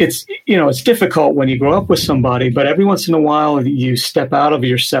 it's difficult when you grow up with somebody, but every once in a while you step out of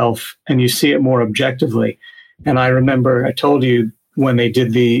yourself and you see it more objectively. And I remember I told you when they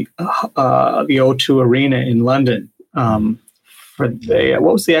did the O2 Arena in London, what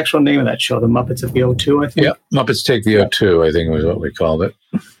was the actual name of that show? The Muppets of the O2, I think. Yeah, Muppets Take the O2, I think was what we called it.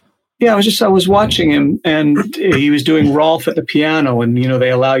 Yeah, I was watching him, and he was doing Rolf at the piano, and,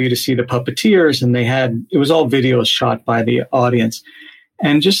 they allow you to see the puppeteers, and it was all videos shot by the audience.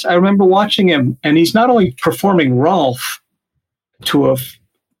 And I remember watching him, and he's not only performing Rolf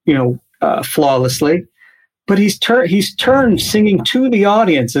flawlessly, but he's turned singing to the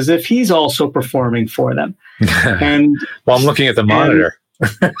audience as if he's also performing for them. And well, I'm looking at the monitor.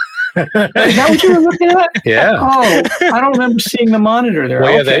 Is that what you were looking at? Yeah. Oh, I don't remember seeing the monitor there.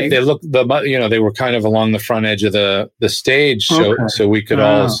 Well, yeah, okay. they look they were kind of along the front edge of the stage, so we could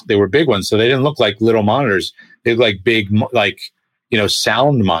they were big ones, so they didn't look like little monitors. They looked like big,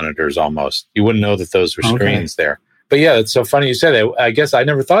 sound monitors almost. You wouldn't know that those were screens there. But yeah, it's so funny you said that. I guess I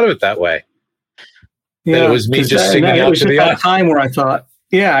never thought of it that way. Yeah, that it was me just singing out to the audience. Time where I thought,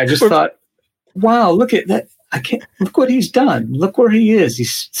 I just thought wow, look at that. Look what he's done. Look where he is.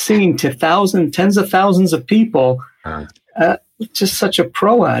 He's singing to tens of thousands of people. Just such a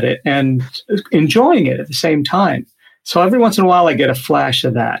pro at it and enjoying it at the same time. So every once in a while I get a flash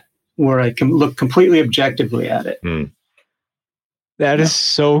of that where I can look completely objectively at it. That is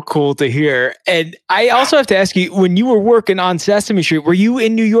so cool to hear. And I also have to ask you, when you were working on Sesame Street, were you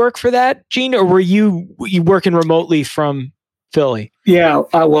in New York for that, Gene, or were you working remotely from Philly? Yeah,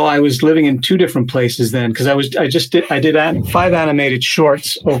 well, I was living in two different places then because I did 5 animated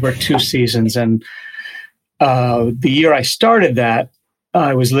shorts over 2 seasons, and the year I started that,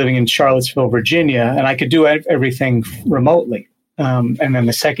 I was living in Charlottesville, Virginia, and I could do everything remotely. And then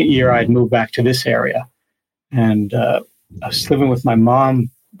the second year, I'd moved back to this area, and I was living with my mom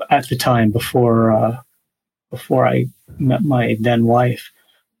at the time before I met my then wife.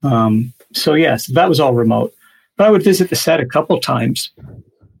 So yes, that was all remote. But I would visit the set a couple times,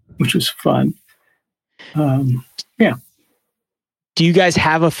 which was fun. Yeah. Do you guys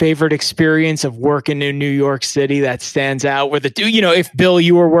have a favorite experience of working in New York City that stands out? Where if Bill,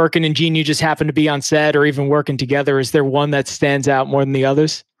 you were working and Gene, you just happened to be on set or even working together, is there one that stands out more than the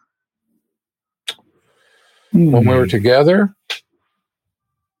others? When we were together,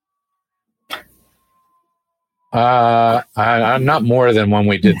 I'm not more than when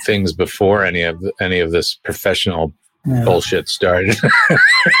we did things before any of this professional bullshit started.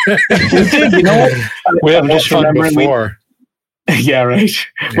 You know what? We had more fun before. Yeah, right.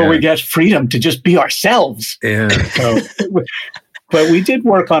 Well, we got freedom to just be ourselves. Yeah. But we did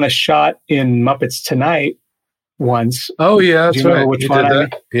work on a shot in Muppets Tonight once. Oh yeah, that's right. Which one?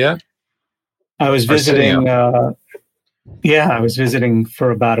 Yeah. I was visiting. I was visiting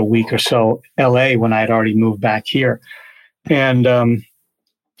for about a week or so, LA, when I had already moved back here, and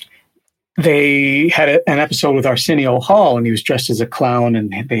they had an episode with Arsenio Hall, and he was dressed as a clown,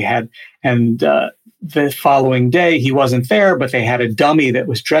 and the following day he wasn't there, but they had a dummy that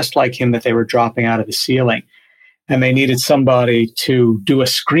was dressed like him that they were dropping out of the ceiling, and they needed somebody to do a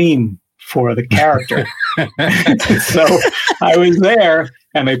scream for the character. So I was there,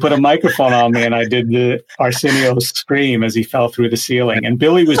 and they put a microphone on me, and I did the Arsenio scream as he fell through the ceiling. And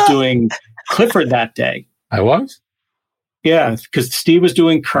Billy was doing Clifford that day. I was? Yeah, because Steve was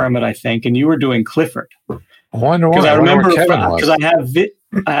doing Kermit, I think, and you were doing Clifford. I wonder why. Because I remember, because I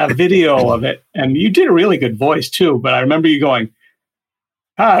have video of it, and you did a really good voice too. But I remember you going,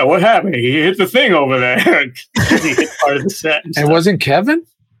 "Hi, what happened? He hit the thing over there." He hit part of the set. It wasn't Kevin?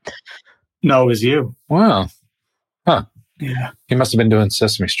 No, it was you. Wow. Huh. Yeah. He must have been doing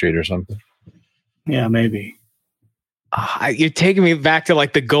Sesame Street or something. Yeah, maybe. You're taking me back to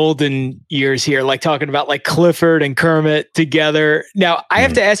like the golden years here, like talking about like Clifford and Kermit together. Now, I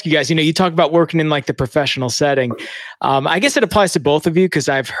have to ask you guys, you talk about working in like the professional setting. I guess it applies to both of you because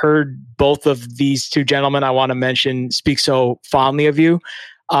I've heard both of these two gentlemen I want to mention speak so fondly of you.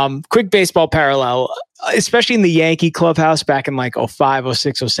 Quick baseball parallel, especially in the Yankee clubhouse back in like 05,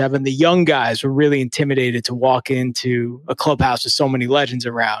 06, 07, the young guys were really intimidated to walk into a clubhouse with so many legends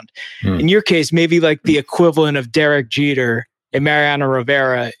around. In your case, maybe like the equivalent of Derek Jeter and Mariano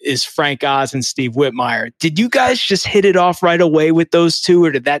Rivera is Frank Oz and Steve Whitmire. Did you guys just hit it off right away with those two,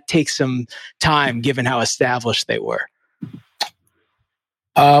 or did that take some time given how established they were?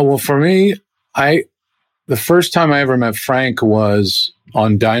 Well, for me, the first time I ever met Frank was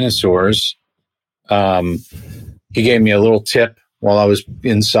on Dinosaurs. He gave me a little tip while I was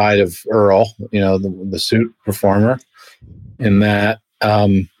inside of Earl, the suit performer, in that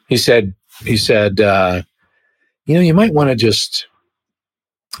he said, you might want to just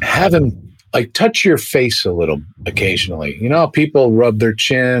have him like touch your face a little occasionally. You know how people rub their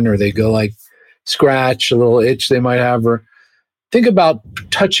chin or they go like scratch a little itch they might have, or think about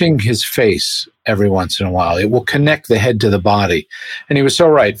touching his face every once in a while. It will connect the head to the body. And he was so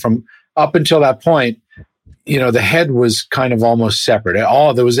right. From up until that point, the head was kind of almost separate.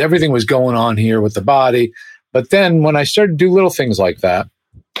 Everything was going on here with the body. But then when I started to do little things like that,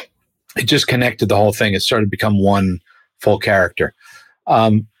 it just connected the whole thing. It started to become one full character.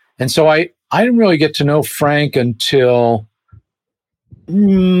 And so I didn't really get to know Frank until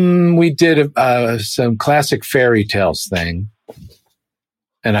we did some classic fairy tales thing.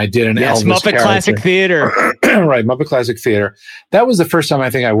 And I did an Elvis Muppet character. Classic Theater. Right, Muppet Classic Theater. That was the first time I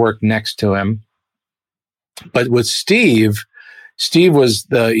think I worked next to him. But with Steve was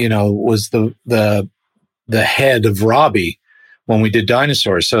the head of Robbie when we did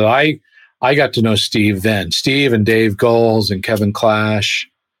Dinosaurs. So I got to know Steve then. Steve and Dave Goelz and Kevin Clash.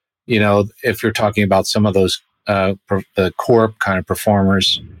 If you're talking about some of those the corp kind of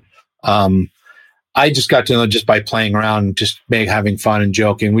performers. I just got to know just by playing around, just having fun and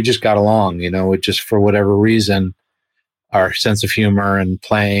joking. We just got along, it just for whatever reason, our sense of humor and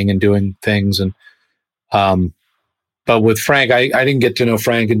playing and doing things. And, but with Frank, I didn't get to know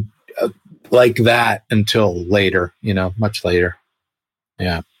Frank like that until later, much later.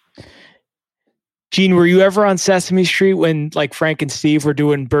 Yeah. Gene, were you ever on Sesame Street when like Frank and Steve were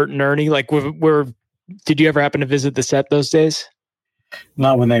doing Bert and Ernie? Like, did you ever happen to visit the set those days?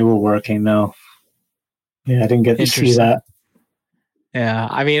 Not when they were working, no. Yeah, I didn't get to see that. Yeah,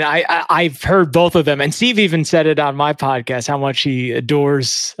 I mean, I've heard both of them, and Steve even said it on my podcast how much he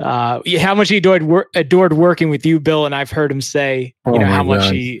adores, how much he adored working with you, Bill. And I've heard him say, how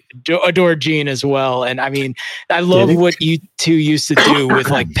much he adored Gene as well. And I mean, I love what you two used to do with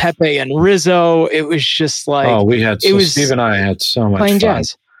like Pepe and Rizzo. It was just like Steve and I had so much playing fun.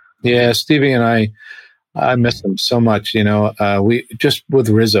 Jazz. Yeah, Stevie and I miss him so much. We just with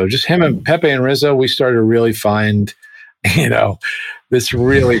Rizzo, just him and Pepe and Rizzo, we started to really find, this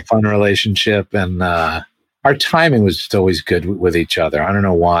really fun relationship. And our timing was just always good with each other. I don't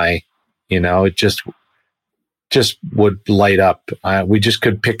know why, it just would light up. We just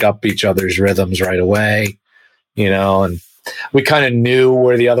could pick up each other's rhythms right away, and we kind of knew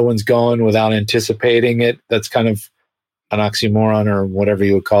where the other one's going without anticipating it. That's kind of an oxymoron or whatever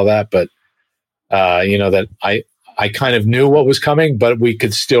you would call that. But that I kind of knew what was coming, but we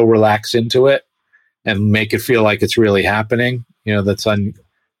could still relax into it and make it feel like it's really happening. That's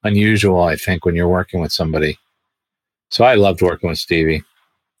unusual, I think, when you're working with somebody. So I loved working with Stevie.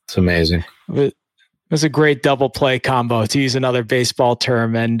 It's amazing. It was a great double play combo, to use another baseball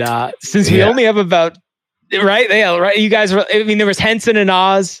term. And since we only have about... Right? Yeah, right. You guys were, there was Henson and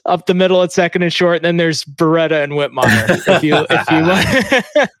Oz up the middle at second and short, and then there's Beretta and Whitmire. if you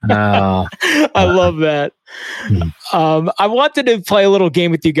I love that. I wanted to play a little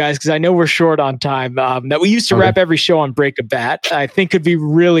game with you guys because I know we're short on time. That we used to wrap every show on Break a Bat. I think could be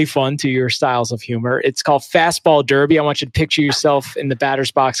really fun to your styles of humor. It's called Fastball Derby. I want you to picture yourself in the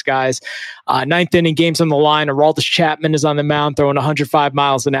batter's box, guys. Ninth inning, game's on the line. Aroldis Chapman is on the mound throwing 105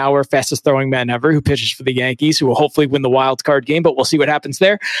 miles an hour, fastest throwing man ever, who pitches for the Yankees, who will hopefully win the wild card game, but we'll see what happens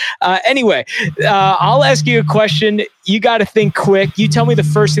there. Anyway, I'll ask you a question. You got to think quick. You tell me the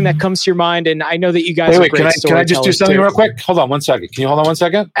first thing that comes to your mind, and I know that you guys are great storytellers. Can I just do something real quick? Hold on 1 second. Can you hold on 1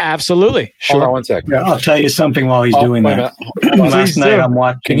 second? Absolutely. Sure. Hold on 1 second. Yeah, I'll tell you something while he's doing that. Last night I'm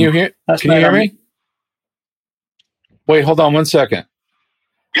watching. Can you hear me? Wait, hold on 1 second.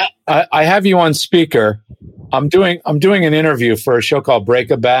 Yeah. I have you on speaker. I'm doing an interview for a show called Break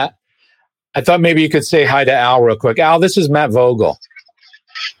a Bat. I thought maybe you could say hi to Al real quick. Al, this is Matt Vogel.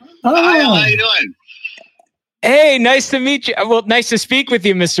 Hi, Al, how you doing? Hey, nice to meet you. Well, nice to speak with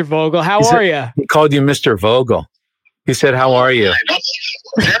you, Mr. Vogel. How are you? He called you Mr. Vogel. He said, "How are you?" That's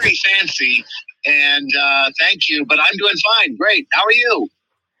very fancy, and thank you. But I'm doing fine. Great. How are you?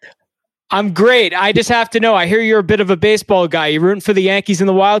 I'm great. I just have to know, I hear you're a bit of a baseball guy. You rooting for the Yankees in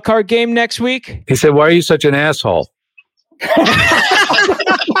the wild card game next week? He said, "Why are you such an asshole?"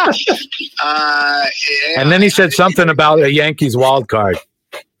 And then he said something about a Yankees wild card.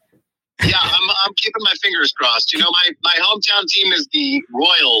 Yeah, I'm keeping my fingers crossed. My hometown team is the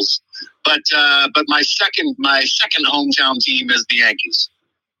Royals, but my second hometown team is the Yankees.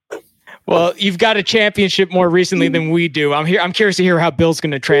 Well, you've got a championship more recently than we do. I'm curious to hear how Bill's going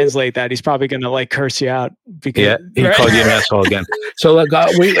to translate that. He's probably going to curse you out. Because, he called you an asshole again. So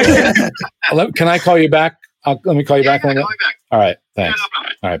can I call you back? Let me call you back on that. All right, thanks. Yeah, no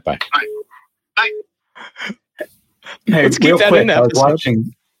problem. All right, bye. All right, bye. Hey, let's keep that in the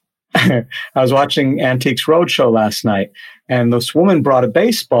episode. I was watching Antiques Roadshow last night, and this woman brought a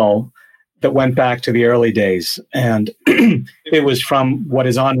baseball that went back to the early days. And it was from what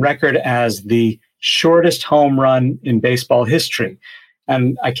is on record as the shortest home run in baseball history.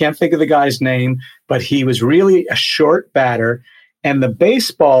 And I can't think of the guy's name, but he was really a short batter. And the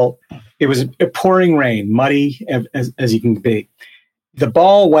baseball, it was a pouring rain, muddy as you can be. The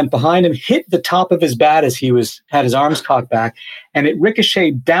ball went behind him, hit the top of his bat as he had his arms cocked back, and it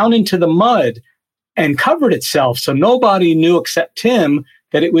ricocheted down into the mud and covered itself. So nobody knew except him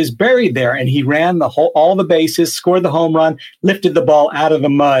that it was buried there. And he ran all the bases, scored the home run, lifted the ball out of the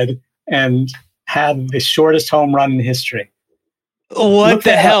mud, and had the shortest home run in history. What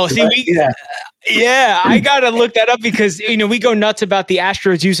the hell? See, I got to look that up because, we go nuts about the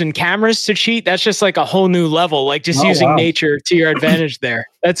Astros using cameras to cheat. That's just like a whole new level, using nature to your advantage there.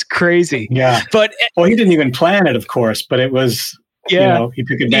 That's crazy. Yeah. But he didn't even plan it, of course, but it was, he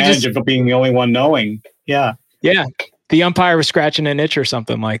took advantage of being the only one knowing. Yeah. Yeah. The umpire was scratching an itch or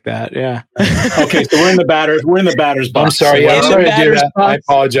something like that. Yeah. Okay, so we're in the batter's box. I'm sorry. Yeah, I'm sorry to do that. box. I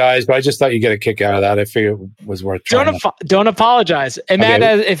apologize, but I just thought you'd get a kick out of that. I figured it was worth trying. Don't apologize. And Okay.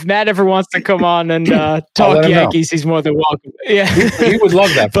 Matt, if Matt ever wants to come on and I'll talk let him know. Yankees, he's more than welcome. Yeah. He would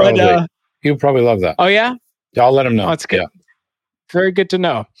love that, But, probably. He would probably love that. Oh, yeah? I'll let him know. Oh, that's good. Yeah. Very good to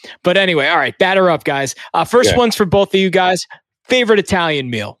know. But anyway, all right, batter up, guys. First Okay. one's for both of you guys. Favorite Italian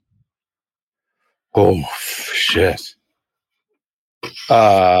meal? Oh, shit. Do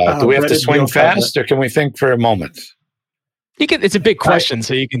we have to breaded swing veal fast, or can we think for a moment? It's a big question,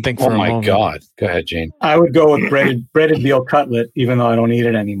 so you can think for Oh a my moment. God! Go ahead, Gene. I would go with breaded veal cutlet, even though I don't eat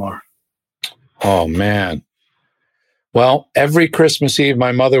it anymore. Oh man. Well, every Christmas Eve,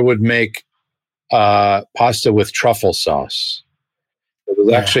 my mother would make pasta with truffle sauce. It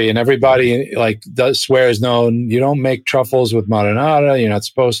was actually, and everybody swears, no, you don't make truffles with marinara. You're not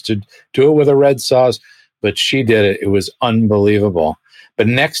supposed to do it with a red sauce. But she did it. It was unbelievable. But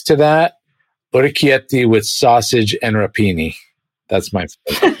next to that, orecchietti with sausage and rapini. That's my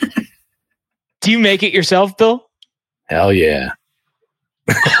favorite. Do you make it yourself, Bill? Hell yeah.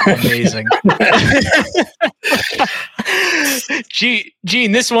 Amazing.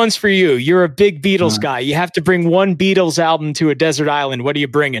 Gene, this one's for you. You're a big Beatles guy. You have to bring one Beatles album to a desert island. What are you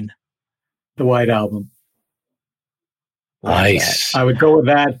bringing? The White Album. Nice. I would go with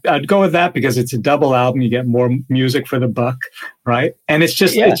that. I'd go with that because it's a double album. You get more music for the buck, right? And it's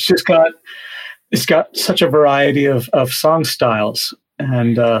got such a variety of song styles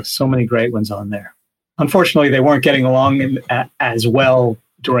and so many great ones on there. Unfortunately, they weren't getting along as well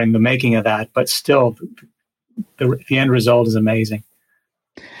during the making of that, but still, the end result is amazing.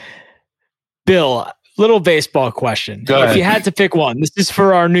 Bill, little baseball question. Go ahead. If you had to pick one, this is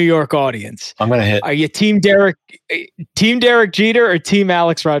for our New York audience. I'm going to hit Are you Team Derek Jeter or Team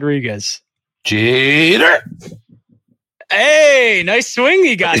Alex Rodriguez? Jeter. Hey, nice swing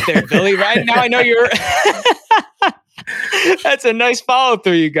you got there, Billy. Right now I know you're that's a nice follow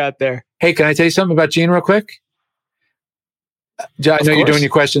through you got there. Hey, can I tell you something about Gene real quick? I know you're doing your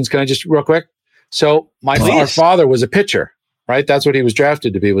questions. Can I just real quick? So our father was a pitcher, right? That's what he was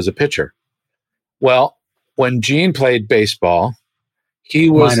drafted to be, was a pitcher. Well, when Gene played baseball, he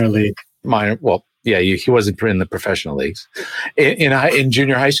was minor league. Well, yeah, he wasn't in the professional leagues. In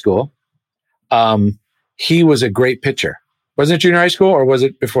junior high school, he was a great pitcher. Wasn't it junior high school or was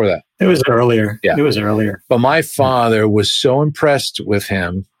it before that? It was earlier. Yeah. It was earlier. But my father was so impressed with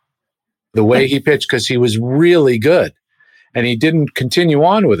him, the way he pitched, because he was really good. And he didn't continue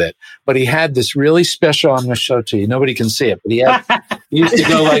on with it. But he had this really special, I'm going to show it to you. Nobody can see it. But he used to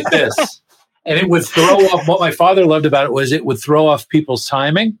go like this. And it would throw off, what my father loved about it was it would throw off people's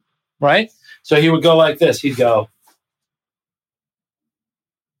timing, right? So he would go like this. He'd go.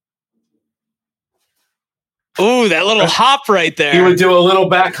 Ooh, that little hop right there. He would do a little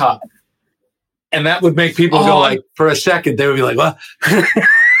back hop. And that would make people go like, for a second, they would be like, what?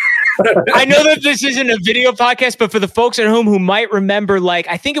 I know that this isn't a video podcast, but for the folks at home who might remember,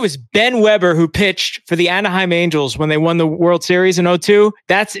 I think it was Ben Weber who pitched for the Anaheim Angels when they won the World Series in 2002.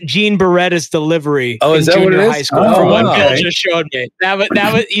 That's Gene Beretta's delivery. Oh, is that what it is? High school, from what Bill just showed me.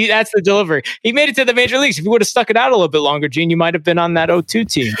 That's the delivery. He made it to the major leagues. If you would have stuck it out a little bit longer, Gene, you might have been on that 2002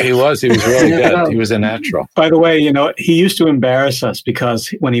 team. He was really good. He was a natural. By the way, he used to embarrass us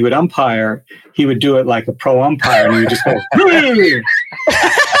because when he would umpire, he would do it like a pro umpire, and he would just go,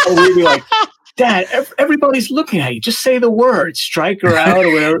 and we'd be like, Dad, everybody's looking at you. Just say the word, strike her out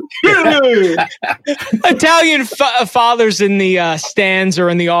or whatever. Italian fathers in the stands or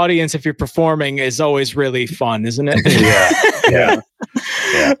in the audience, if you're performing, is always really fun, isn't it? Yeah.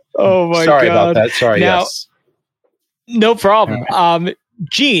 Oh my God. Sorry about that. Sorry. Now, yes. No problem.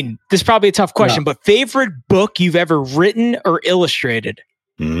 Gene, this is probably a tough question, but favorite book you've ever written or illustrated?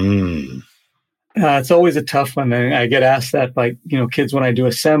 It's always a tough one. And I get asked that by, kids when I do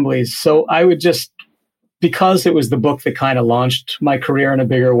assemblies. So I would because it was the book that kind of launched my career in a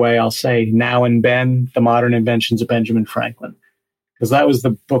bigger way, I'll say Now and Ben, The Modern Inventions of Benjamin Franklin, because that was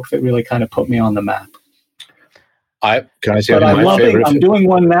the book that really kind of put me on the map. Can I say but my favorite? I'm doing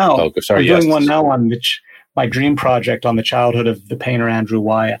one now. Oh, sorry. I'm doing one now on my dream project on the childhood of the painter Andrew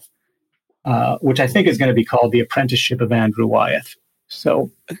Wyeth, which I think is going to be called The Apprenticeship of Andrew Wyeth.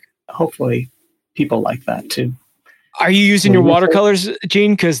 So hopefully people like that too. Are you using your watercolors,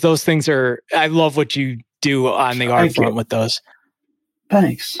 Gene? Because those things I love what you do on the art front with those.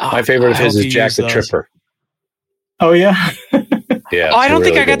 Thanks. My favorite of his is Jack the Tripper. Oh, yeah. Yeah. I don't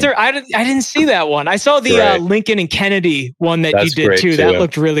think I got there. I didn't see that one. I saw the Lincoln and Kennedy one that you did too. That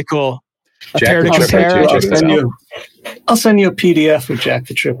looked really cool. Jack the Tripper. I'll send you a PDF of Jack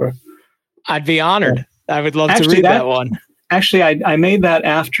the Tripper. I'd be honored. I would love to read that one. Actually, I made that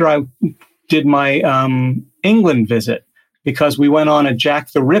after I did my England visit, because we went on a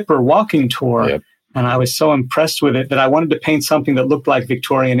Jack the Ripper walking tour. Yep. And I was so impressed with it that I wanted to paint something that looked like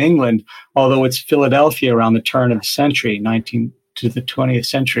Victorian England, although it's Philadelphia around the turn of the century, 19 to the 20th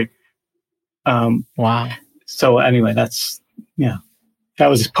century. Wow. So anyway, that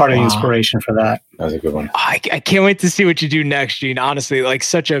was part of the inspiration for that. That was a good one. I can't wait to see what you do next, Gene. Honestly, like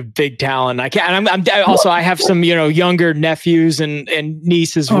such a big talent. I have some, younger nephews and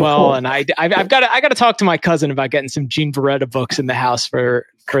niece as well. Cool. And I've got to talk to my cousin about getting some Gene Beretta books in the house for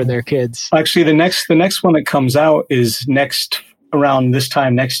their kids. Actually, the next one that comes out is around this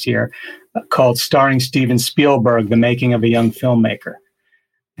time next year, called Starring Steven Spielberg, The Making of a Young Filmmaker.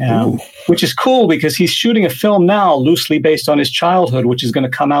 Which is cool because he's shooting a film now loosely based on his childhood, which is going to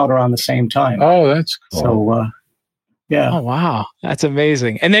come out around the same time. Oh, that's cool. So, yeah. Oh, wow. That's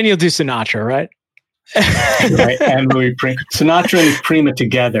amazing. And then you'll do Sinatra, right? Right. And Louis Prima. Sinatra and Prima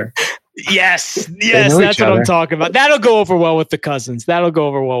together. Yes, that's what I'm talking about. That'll go over well with the cousins. That'll go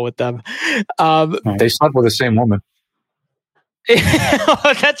over well with them. They slept with the same woman.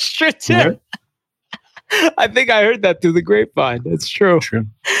 That's true, too. Yeah. I think I heard that through the grapevine. That's true.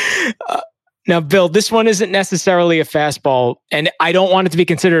 Now, Bill, this one isn't necessarily a fastball, and I don't want it to be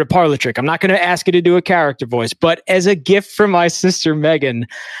considered a parlor trick. I'm not going to ask you to do a character voice, but as a gift from my sister, Megan,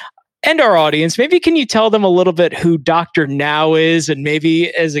 and our audience, maybe can you tell them a little bit who Dr. Now is, and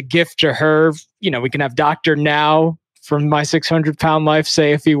maybe as a gift to her, we can have Dr. Now from My 600-Pound Life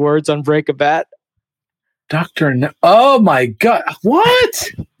say a few words on Break a Bat. Dr. No. Oh my God.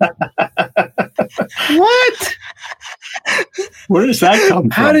 What? What? Where does that come from?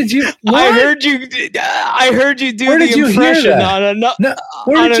 How did you? What? I heard you do Where the did you impression hear that? on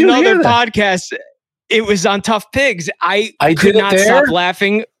another podcast. It was on Tough Pigs. I could not stop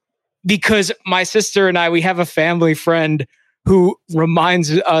laughing because my sister and we have a family friend who reminds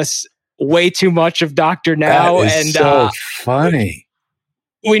us way too much of Dr. Now. That is so funny.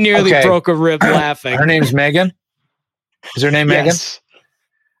 We nearly broke a rib laughing. Her name's Megan? Is her name Megan?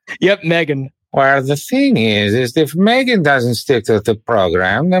 Yep, Megan. Well, the thing is if Megan doesn't stick to the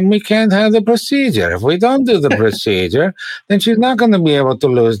program, then we can't have the procedure. If we don't do the procedure, then she's not going to be able to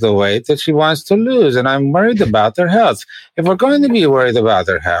lose the weight that she wants to lose. And I'm worried about her health. If we're going to be worried about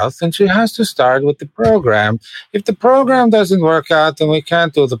her health, then she has to start with the program. If the program doesn't work out, then we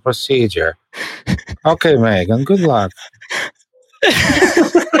can't do the procedure. Okay, Megan, good luck.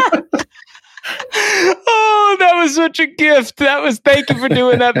 Oh, that was such a gift. Thank you for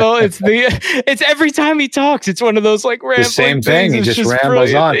doing that, Bill. It's every time he talks, it's one of those like rambling. The same thing. He just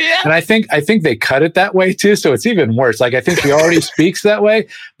rambles on. Yeah. And I think they cut it that way too, so it's even worse. Like I think he already speaks that way,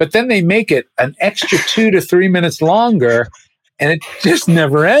 but then they make it an extra 2 to 3 minutes longer, and it just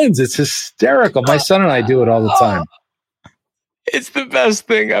never ends. It's hysterical. My son and I do it all the time. It's the best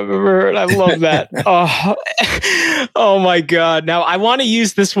thing I've ever heard. I love that. Oh my God. Now, I want to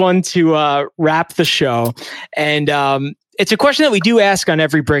use this one to wrap the show. And it's a question that we do ask on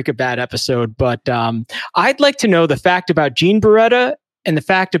every Break a Bat episode. But I'd like to know the fact about Gene Beretta and the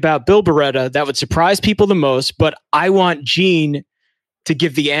fact about Bill Beretta that would surprise people the most. But I want Gene to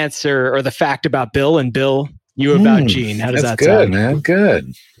give the answer or the fact about Bill, and Bill, you about Gene. How does that sound? Man.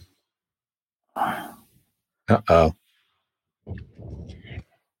 Good. Uh-oh.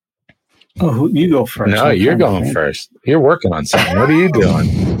 Oh, you go first. No, you're going first. You're working on something. What are you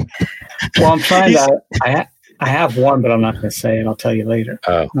doing? Well, I'm trying to. I have one, but I'm not going to say it. I'll tell you later.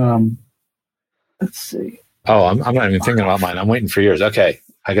 Oh. Let's see. Oh, I'm not even thinking about mine. I'm waiting for yours. Okay,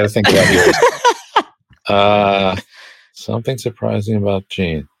 I got to think about yours. Something surprising about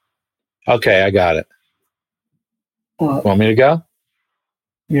Gene. Okay, I got it. Want me to go?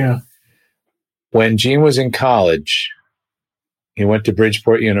 Yeah. When Gene was in college, he went to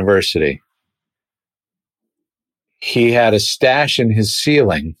Bridgeport University. He had a stash in his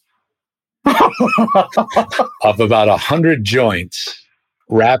ceiling of about 100 joints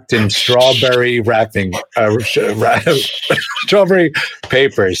wrapped in strawberry strawberry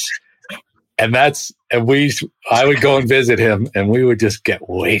papers. And I would go and visit him, and we would just get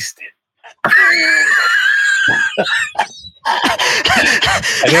wasted.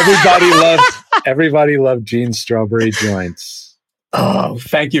 And everybody loved Gene's strawberry joints. Oh,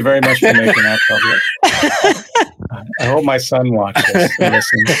 thank you very much for making that public. I hope my son watches and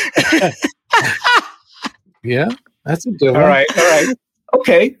listens. Yeah, that's a good one. All right.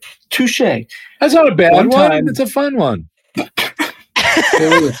 Okay, touche. That's not a bad one. It's a fun one.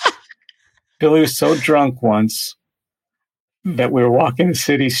 Billy was so drunk once that we were walking the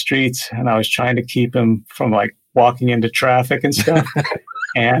city streets, and I was trying to keep him from like walking into traffic and stuff.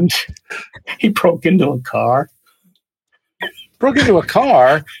 and he broke into a car. Broke into a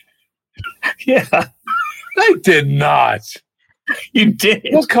car? Yeah. I did not. You did.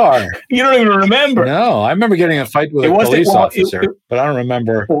 What car? You don't even remember. No, I remember getting in a fight with a police officer, but I don't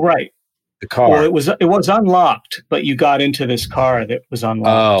remember the car. Well, it was unlocked, but you got into this car that was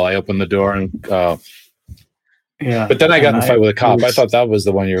unlocked. Oh, I opened the door and yeah. But then I got in a fight with a cop. I thought that was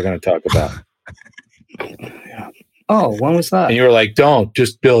the one you were going to talk about. Yeah. Oh, when was that? And you were like, "Don't,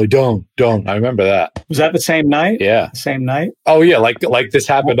 just Billy, don't." I remember that. Was that the same night? Yeah, the same night. Oh yeah, like this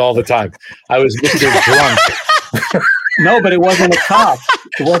happened all the time. I was Mr. Drunk. No, but it wasn't a cop.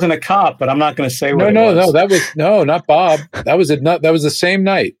 It wasn't a cop. But I'm not going to say what. No. That was not Bob. That was the same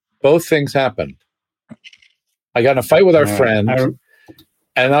night. Both things happened. I got in a fight with our friend,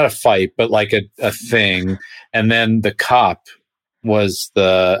 and not a fight, but like a thing. And then the cop was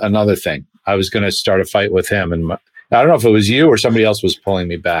another thing. I was going to start a fight with him, and I don't know if it was you or somebody else was pulling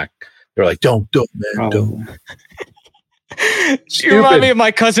me back. They were like, "Don't, man, don't." You remind me of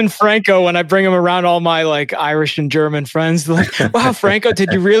my cousin Franco when I bring him around all my like Irish and German friends. They're like, wow, Franco,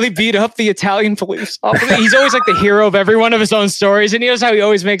 did you really beat up the Italian police officer? He's always like the hero of every one of his own stories, and he knows how he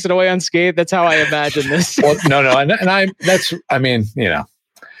always makes it away unscathed. That's how I imagine this. Well, no,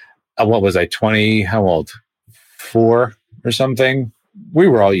 what was I, 20? How old? 4 or something? We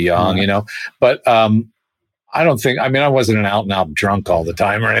were all young, but I don't think, I wasn't an out and out drunk all the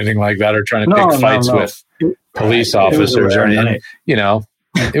time or anything like that, or trying to pick fights with police officers or anything,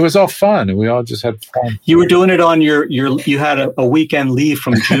 it was all fun and we all just had fun. You were doing it on you had a weekend leave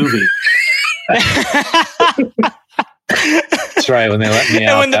from juvie. That's right. When they let me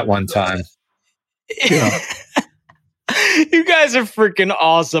out that one time. Yeah. You guys are freaking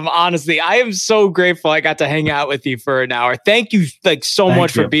awesome. Honestly, I am so grateful I got to hang out with you for an hour. Thank you so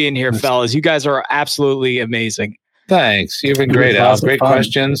much for being here, fellas. You guys are absolutely amazing. Thanks. You've been great, Al. Great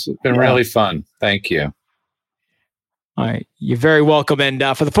questions. It's been really fun. Thank you. All right. You're very welcome. And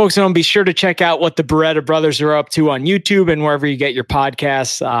for the folks at home, be sure to check out what the Beretta brothers are up to on YouTube and wherever you get your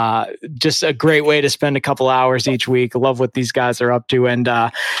podcasts. Just a great way to spend a couple hours each week. I love what these guys are up to. And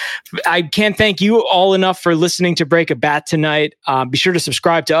I can't thank you all enough for listening to Break a Bat tonight. Be sure to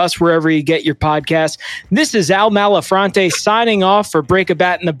subscribe to us wherever you get your podcasts. This is Al Malafronte signing off for Break a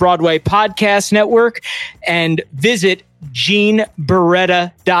Bat and the Broadway Podcast Network. And visit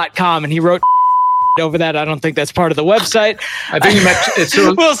GeneBeretta.com. And he wrote over that. I don't think that's part of the website. I think you meant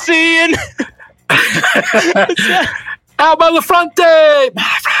we'll see you in Al Malafronte.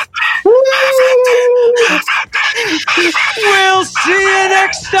 We'll see you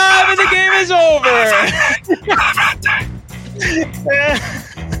next time and the game is over.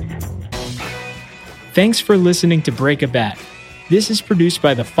 Thanks for listening to Break a Bat. This is produced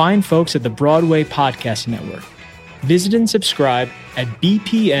by the fine folks at the Broadway Podcast Network. Visit and subscribe at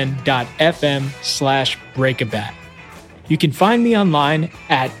bpn.fm/breakabat. You can find me online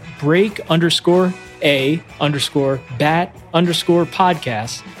at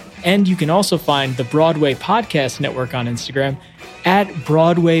break_a_bat_podcast. And you can also find the Broadway Podcast Network on Instagram at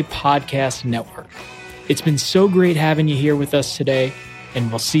Broadway Podcast Network. It's been so great having you here with us today,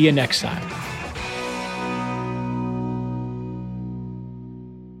 and we'll see you next time.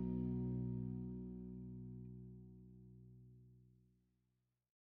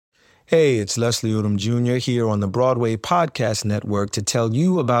 Hey, it's Leslie Odom Jr. here on the Broadway Podcast Network to tell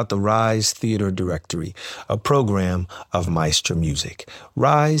you about the Rise Theater Directory, a program of Maestro Music.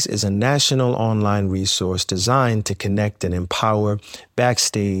 Rise is a national online resource designed to connect and empower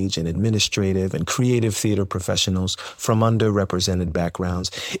backstage and administrative and creative theater professionals from underrepresented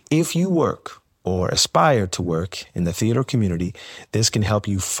backgrounds. If you work or aspire to work in the theater community, this can help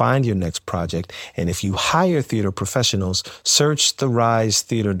you find your next project. And if you hire theater professionals, search the Rise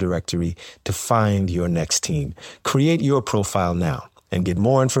Theater Directory to find your next team. Create your profile now and get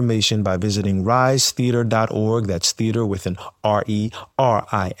more information by visiting risetheater.org. That's theater with an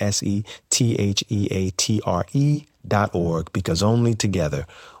RERISETHEATRE.org, because only together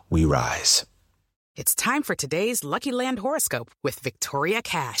we rise. It's time for today's Lucky Land horoscope with Victoria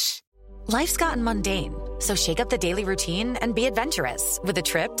Cash. Life's gotten mundane, so shake up the daily routine and be adventurous with a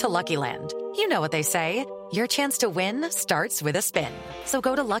trip to Lucky Land. You know what they say, your chance to win starts with a spin. So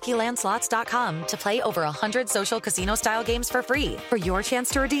go to LuckyLandSlots.com to play over 100 social casino-style games for free for your chance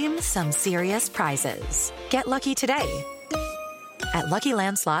to redeem some serious prizes. Get lucky today at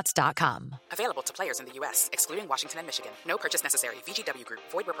LuckyLandSlots.com. Available to players in the U.S., excluding Washington and Michigan. No purchase necessary. VGW Group.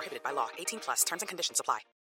 Void where prohibited by law. 18+. Terms and conditions apply.